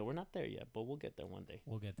 Yeah, we're not there yet, but we'll get there one day.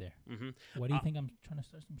 We'll get there. What do you think? I'm trying to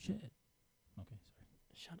start some shit. Okay, sorry.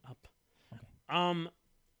 Shut up. Okay.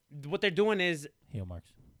 What they're doing is heel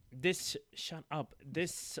marks. Shut up.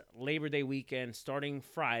 This Labor Day weekend, starting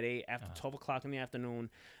Friday after 12 o'clock in the afternoon,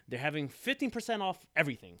 they're having 15% off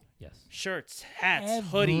everything. Yes. Shirts, hats,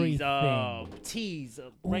 hoodies, tees,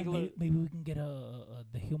 regular. Maybe we can get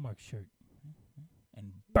the heel mark shirt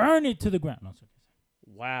and burn it to the ground. No, sorry.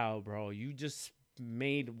 Wow, bro. You just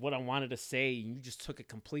made what I wanted to say. You just took it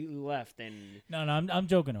completely left. And No, I'm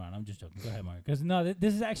joking around. I'm just joking. Go ahead, Mark. Because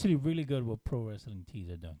this is actually really good what Pro Wrestling Tees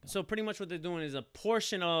are doing. So pretty much what they're doing is a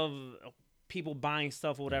portion of people buying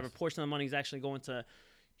stuff or whatever. Yes. Portion of the money is actually going to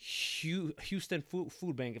Houston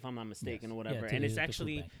Food Bank, if I'm not mistaken, Yes. or whatever. Yeah, And to it's the food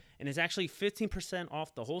actually bank. 15%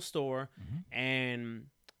 off the whole store. And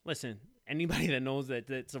listen, anybody that knows that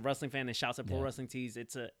it's a wrestling fan and shouts at Pro Yeah. Wrestling Tees,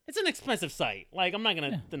 it's an expensive site. Like, I'm not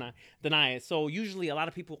gonna deny it. So usually a lot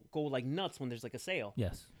of people go like nuts when there's like a sale.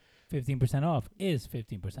 Yes. 15% off is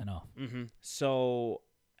 15% off. So,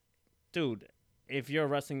 dude, if you're a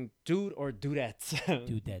wrestling dude or dudettes,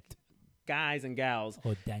 Do that. guys and gals,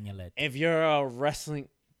 Or Danielette. if you're a wrestling,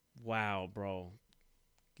 wow, bro,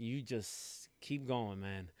 you just keep going,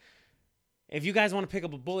 man. If you guys want to pick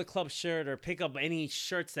up a Bullet Club shirt or pick up any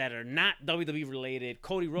shirts that are not WWE related,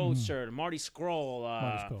 Cody Rhodes shirt, Marty Scurll,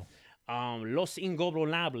 Marty Scurll. Los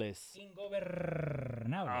Ingobernables,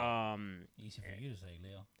 Easy for you to say,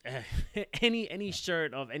 Leo. any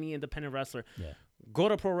shirt of any independent wrestler, Yeah. go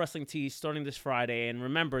to Pro Wrestling Tees starting this Friday, and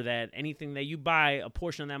remember that anything that you buy, a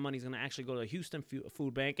portion of that money is going to actually go to Houston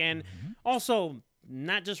Food Bank, and also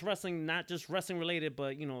not just wrestling related,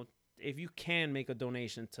 but if you can make a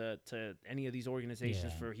donation to any of these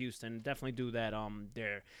organizations Yeah. for Houston, definitely do that.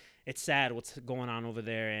 It's sad what's going on over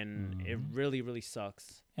there, and it really, really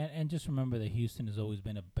sucks. And just remember that Houston has always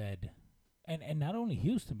been a bed. And not only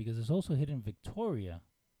Houston, because it's also hit in Victoria,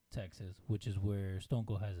 Texas, which is where Stone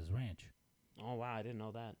Cold has his ranch. Oh wow, I didn't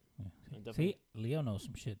know that. Yeah. Definitely. See, Leo knows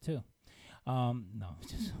some shit too. No,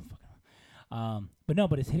 just fucking.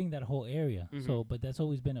 But it's hitting that whole area. So, but that's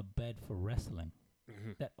always been a bed for wrestling.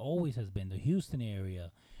 That always has been the Houston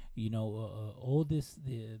area. All this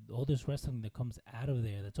wrestling that comes out of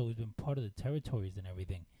there. That's always been part of the territories and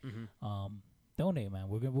everything. Donate, man.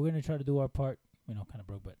 We're gonna try to do our part. Kind of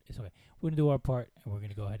broke, but it's okay. We're gonna do our part, and we're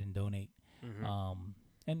gonna go ahead and donate.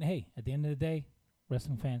 And hey, at the end of the day,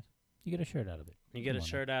 wrestling fans, you get a shirt out of it. You get a Come on,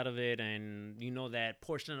 shirt out of it, and that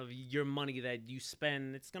portion of your money that you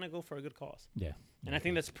spend, it's gonna go for a good cause. Yeah. And I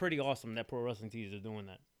think that's pretty awesome that Pro Wrestling Tees are doing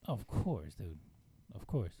that. Of course, dude. Of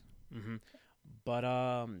course. But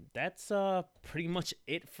that's pretty much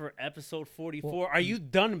it for episode 44. Well, are you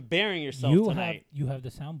done bearing yourself you tonight? You have the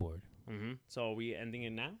soundboard. So are we ending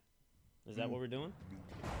it now? Is that what we're doing?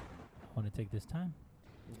 I want to take this time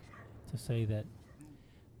to say that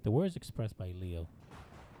the words expressed by Leo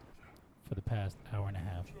for the past hour and a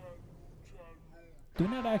half do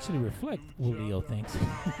not actually reflect what Leo thinks.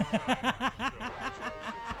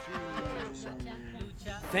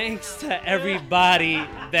 Thanks to everybody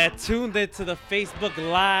that tuned into the Facebook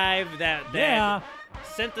Live, that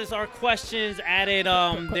sent us our questions, added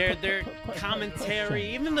their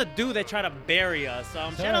commentary, even the dude that tried to bury us.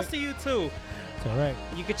 Shout outs to you too. It's all right.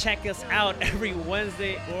 You can check us out every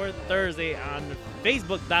Wednesday or Thursday on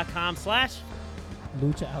Facebook.com/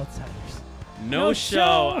 Lucha Outsiders. No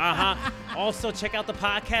show. Also, check out the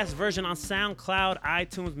podcast version on SoundCloud,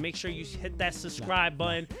 iTunes. Make sure you hit that subscribe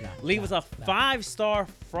button. Leave us a 5-star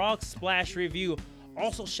Frog Splash review.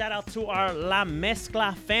 Also, shout out to our La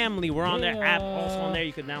Mezcla family. We're on their app. Also on there,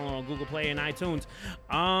 you can download on Google Play and iTunes.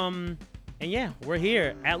 And yeah, we're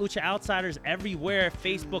here at Lucha Outsiders everywhere.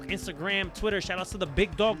 Facebook, Instagram, Twitter. Shout outs to the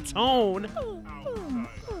Big Dog Tone.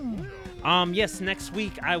 Yes, next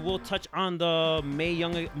week I will touch on the Mae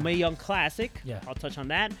Young Classic. Yeah. I'll touch on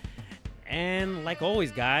that. And like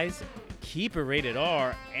always, guys, keep it rated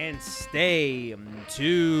R and stay too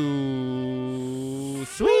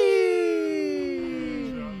sweet.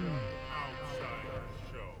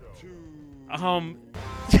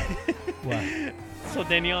 What? So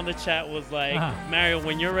Danielle in the chat was like, Mario,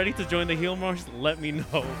 when you're ready to join the heel march, let me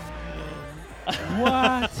know.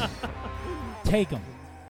 What? Take him.